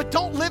now, but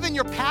don't live in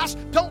your past.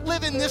 Don't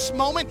live in this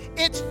moment.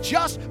 It's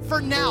just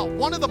for now.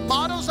 One of the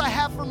mottos I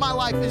have for my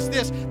life is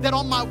this, that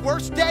on my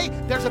worst day,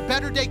 there's a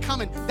better day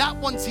coming. That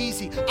one's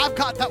easy. I've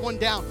got that one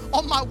down.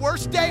 On my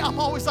worst day, I'm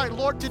always like,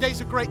 Lord,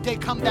 today's a great day.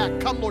 Come back.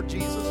 Come, Lord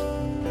Jesus.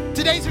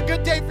 Today's a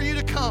good day for you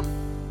to come.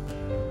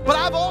 But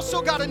I've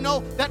also got to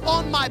know that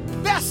on my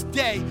best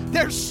day,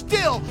 there's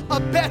still a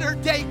better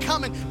day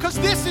coming, because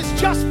this is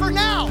just for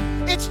now.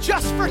 It's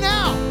just for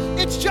now.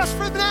 It's just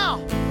for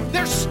now.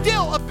 There's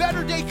still a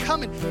better day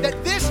coming,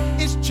 that this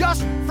is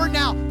just for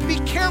now. Be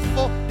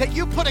careful that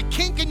you put a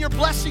kink in your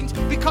blessings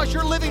because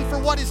you're living for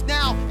what is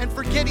now and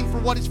forgetting for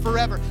what is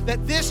forever.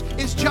 That this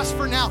is just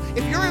for now.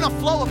 If you're in a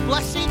flow of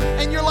blessing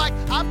and you're like,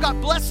 I've got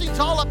blessings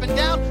all up and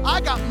down,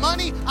 I got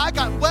money, I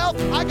got wealth,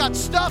 I got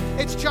stuff,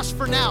 it's just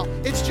for now.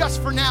 It's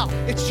just for now.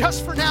 It's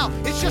just for now.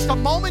 It's just a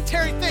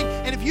momentary thing.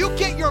 And if you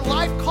get your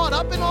life caught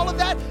up in all of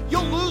that,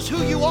 you'll lose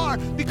who you are,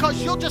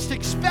 because you'll just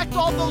expect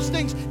all those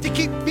things to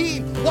keep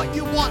being what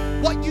you want,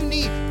 what you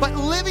need. But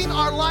living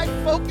our life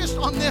focused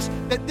on this,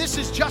 that this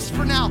is just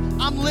for now.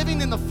 I'm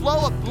living in the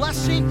flow of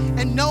blessing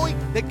and knowing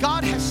that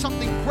God has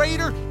something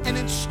greater and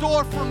in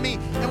store for me.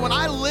 And when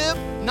I live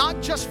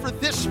not just for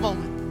this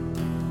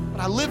moment,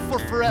 but I live for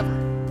forever,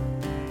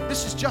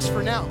 this is just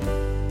for now.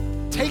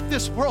 Take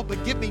this world,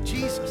 but give me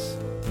Jesus.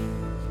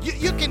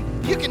 You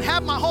can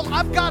have my home.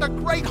 I've got a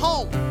great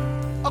home.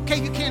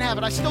 Okay, you can't have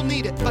it. I still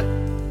need it, but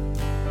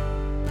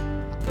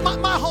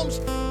my home's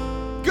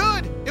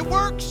good. It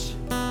works.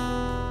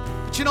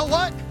 But you know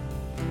what?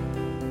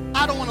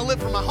 I don't want to live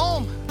for my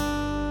home.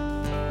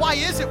 Why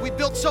is it we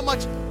build so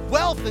much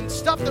wealth and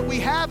stuff that we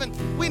have, and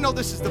we know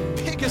this is the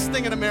biggest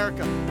thing in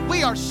America.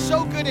 We are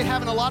so good at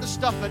having a lot of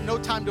stuff, but no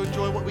time to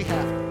enjoy what we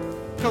have,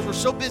 because we're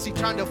so busy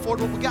trying to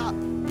afford what we got.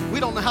 We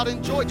don't know how to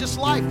enjoy just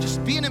life,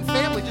 just being in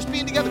family, just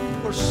being together.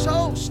 We're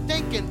so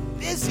stinking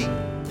busy.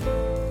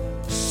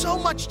 So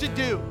much to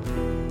do.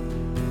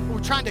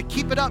 We're trying to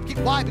keep it up.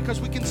 Why? Because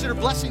we consider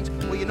blessings.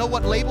 Well, you know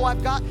what label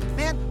I've got?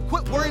 Man,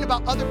 quit worrying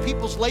about other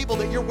people's label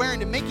that you're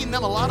wearing and making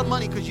them a lot of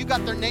money because you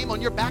got their name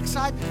on your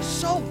backside.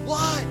 So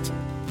what?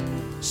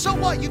 So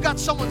what? You got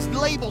someone's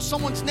label,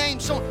 someone's name.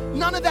 So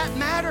none of that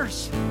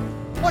matters.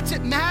 What's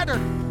it matter?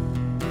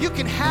 You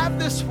can have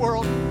this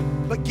world,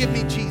 but give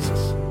me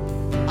Jesus.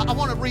 I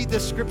want to read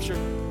this scripture.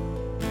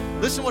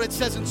 Listen what it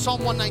says in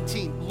Psalm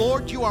 119.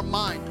 Lord, you are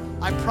mine.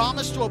 I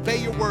promise to obey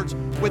your words.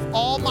 With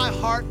all my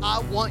heart, I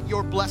want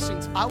your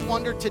blessings. I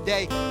wonder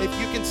today if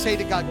you can say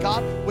to God,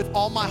 God, with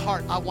all my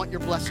heart, I want your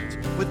blessings.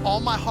 With all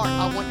my heart,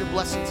 I want your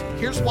blessings.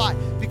 Here's why.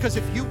 Because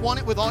if you want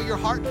it with all your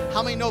heart,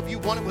 how many know if you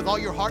want it with all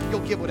your heart,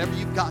 you'll give whatever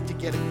you've got to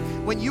get it?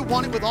 When you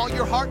want it with all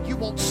your heart, you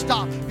won't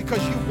stop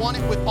because you want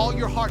it with all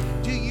your heart.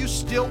 Do you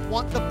still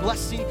want the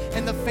blessing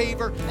and the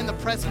favor and the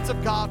presence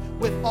of God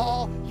with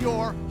all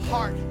your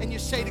heart? And you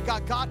say to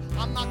God, God,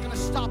 I'm not going to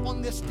stop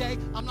on this day.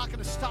 I'm not going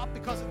to stop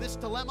because of this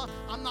dilemma.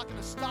 I'm not going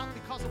to stop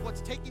because of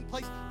what's taking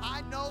place.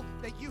 I know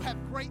that you have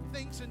great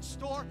things in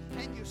store,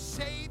 and you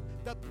save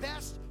the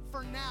best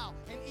for now.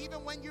 And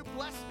even when you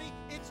bless me,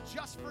 it's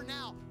just for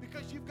now,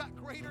 because you've got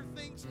greater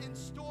things in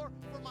store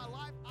for my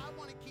life. I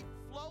want to keep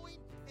flowing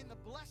in the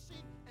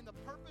blessing and the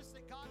purpose that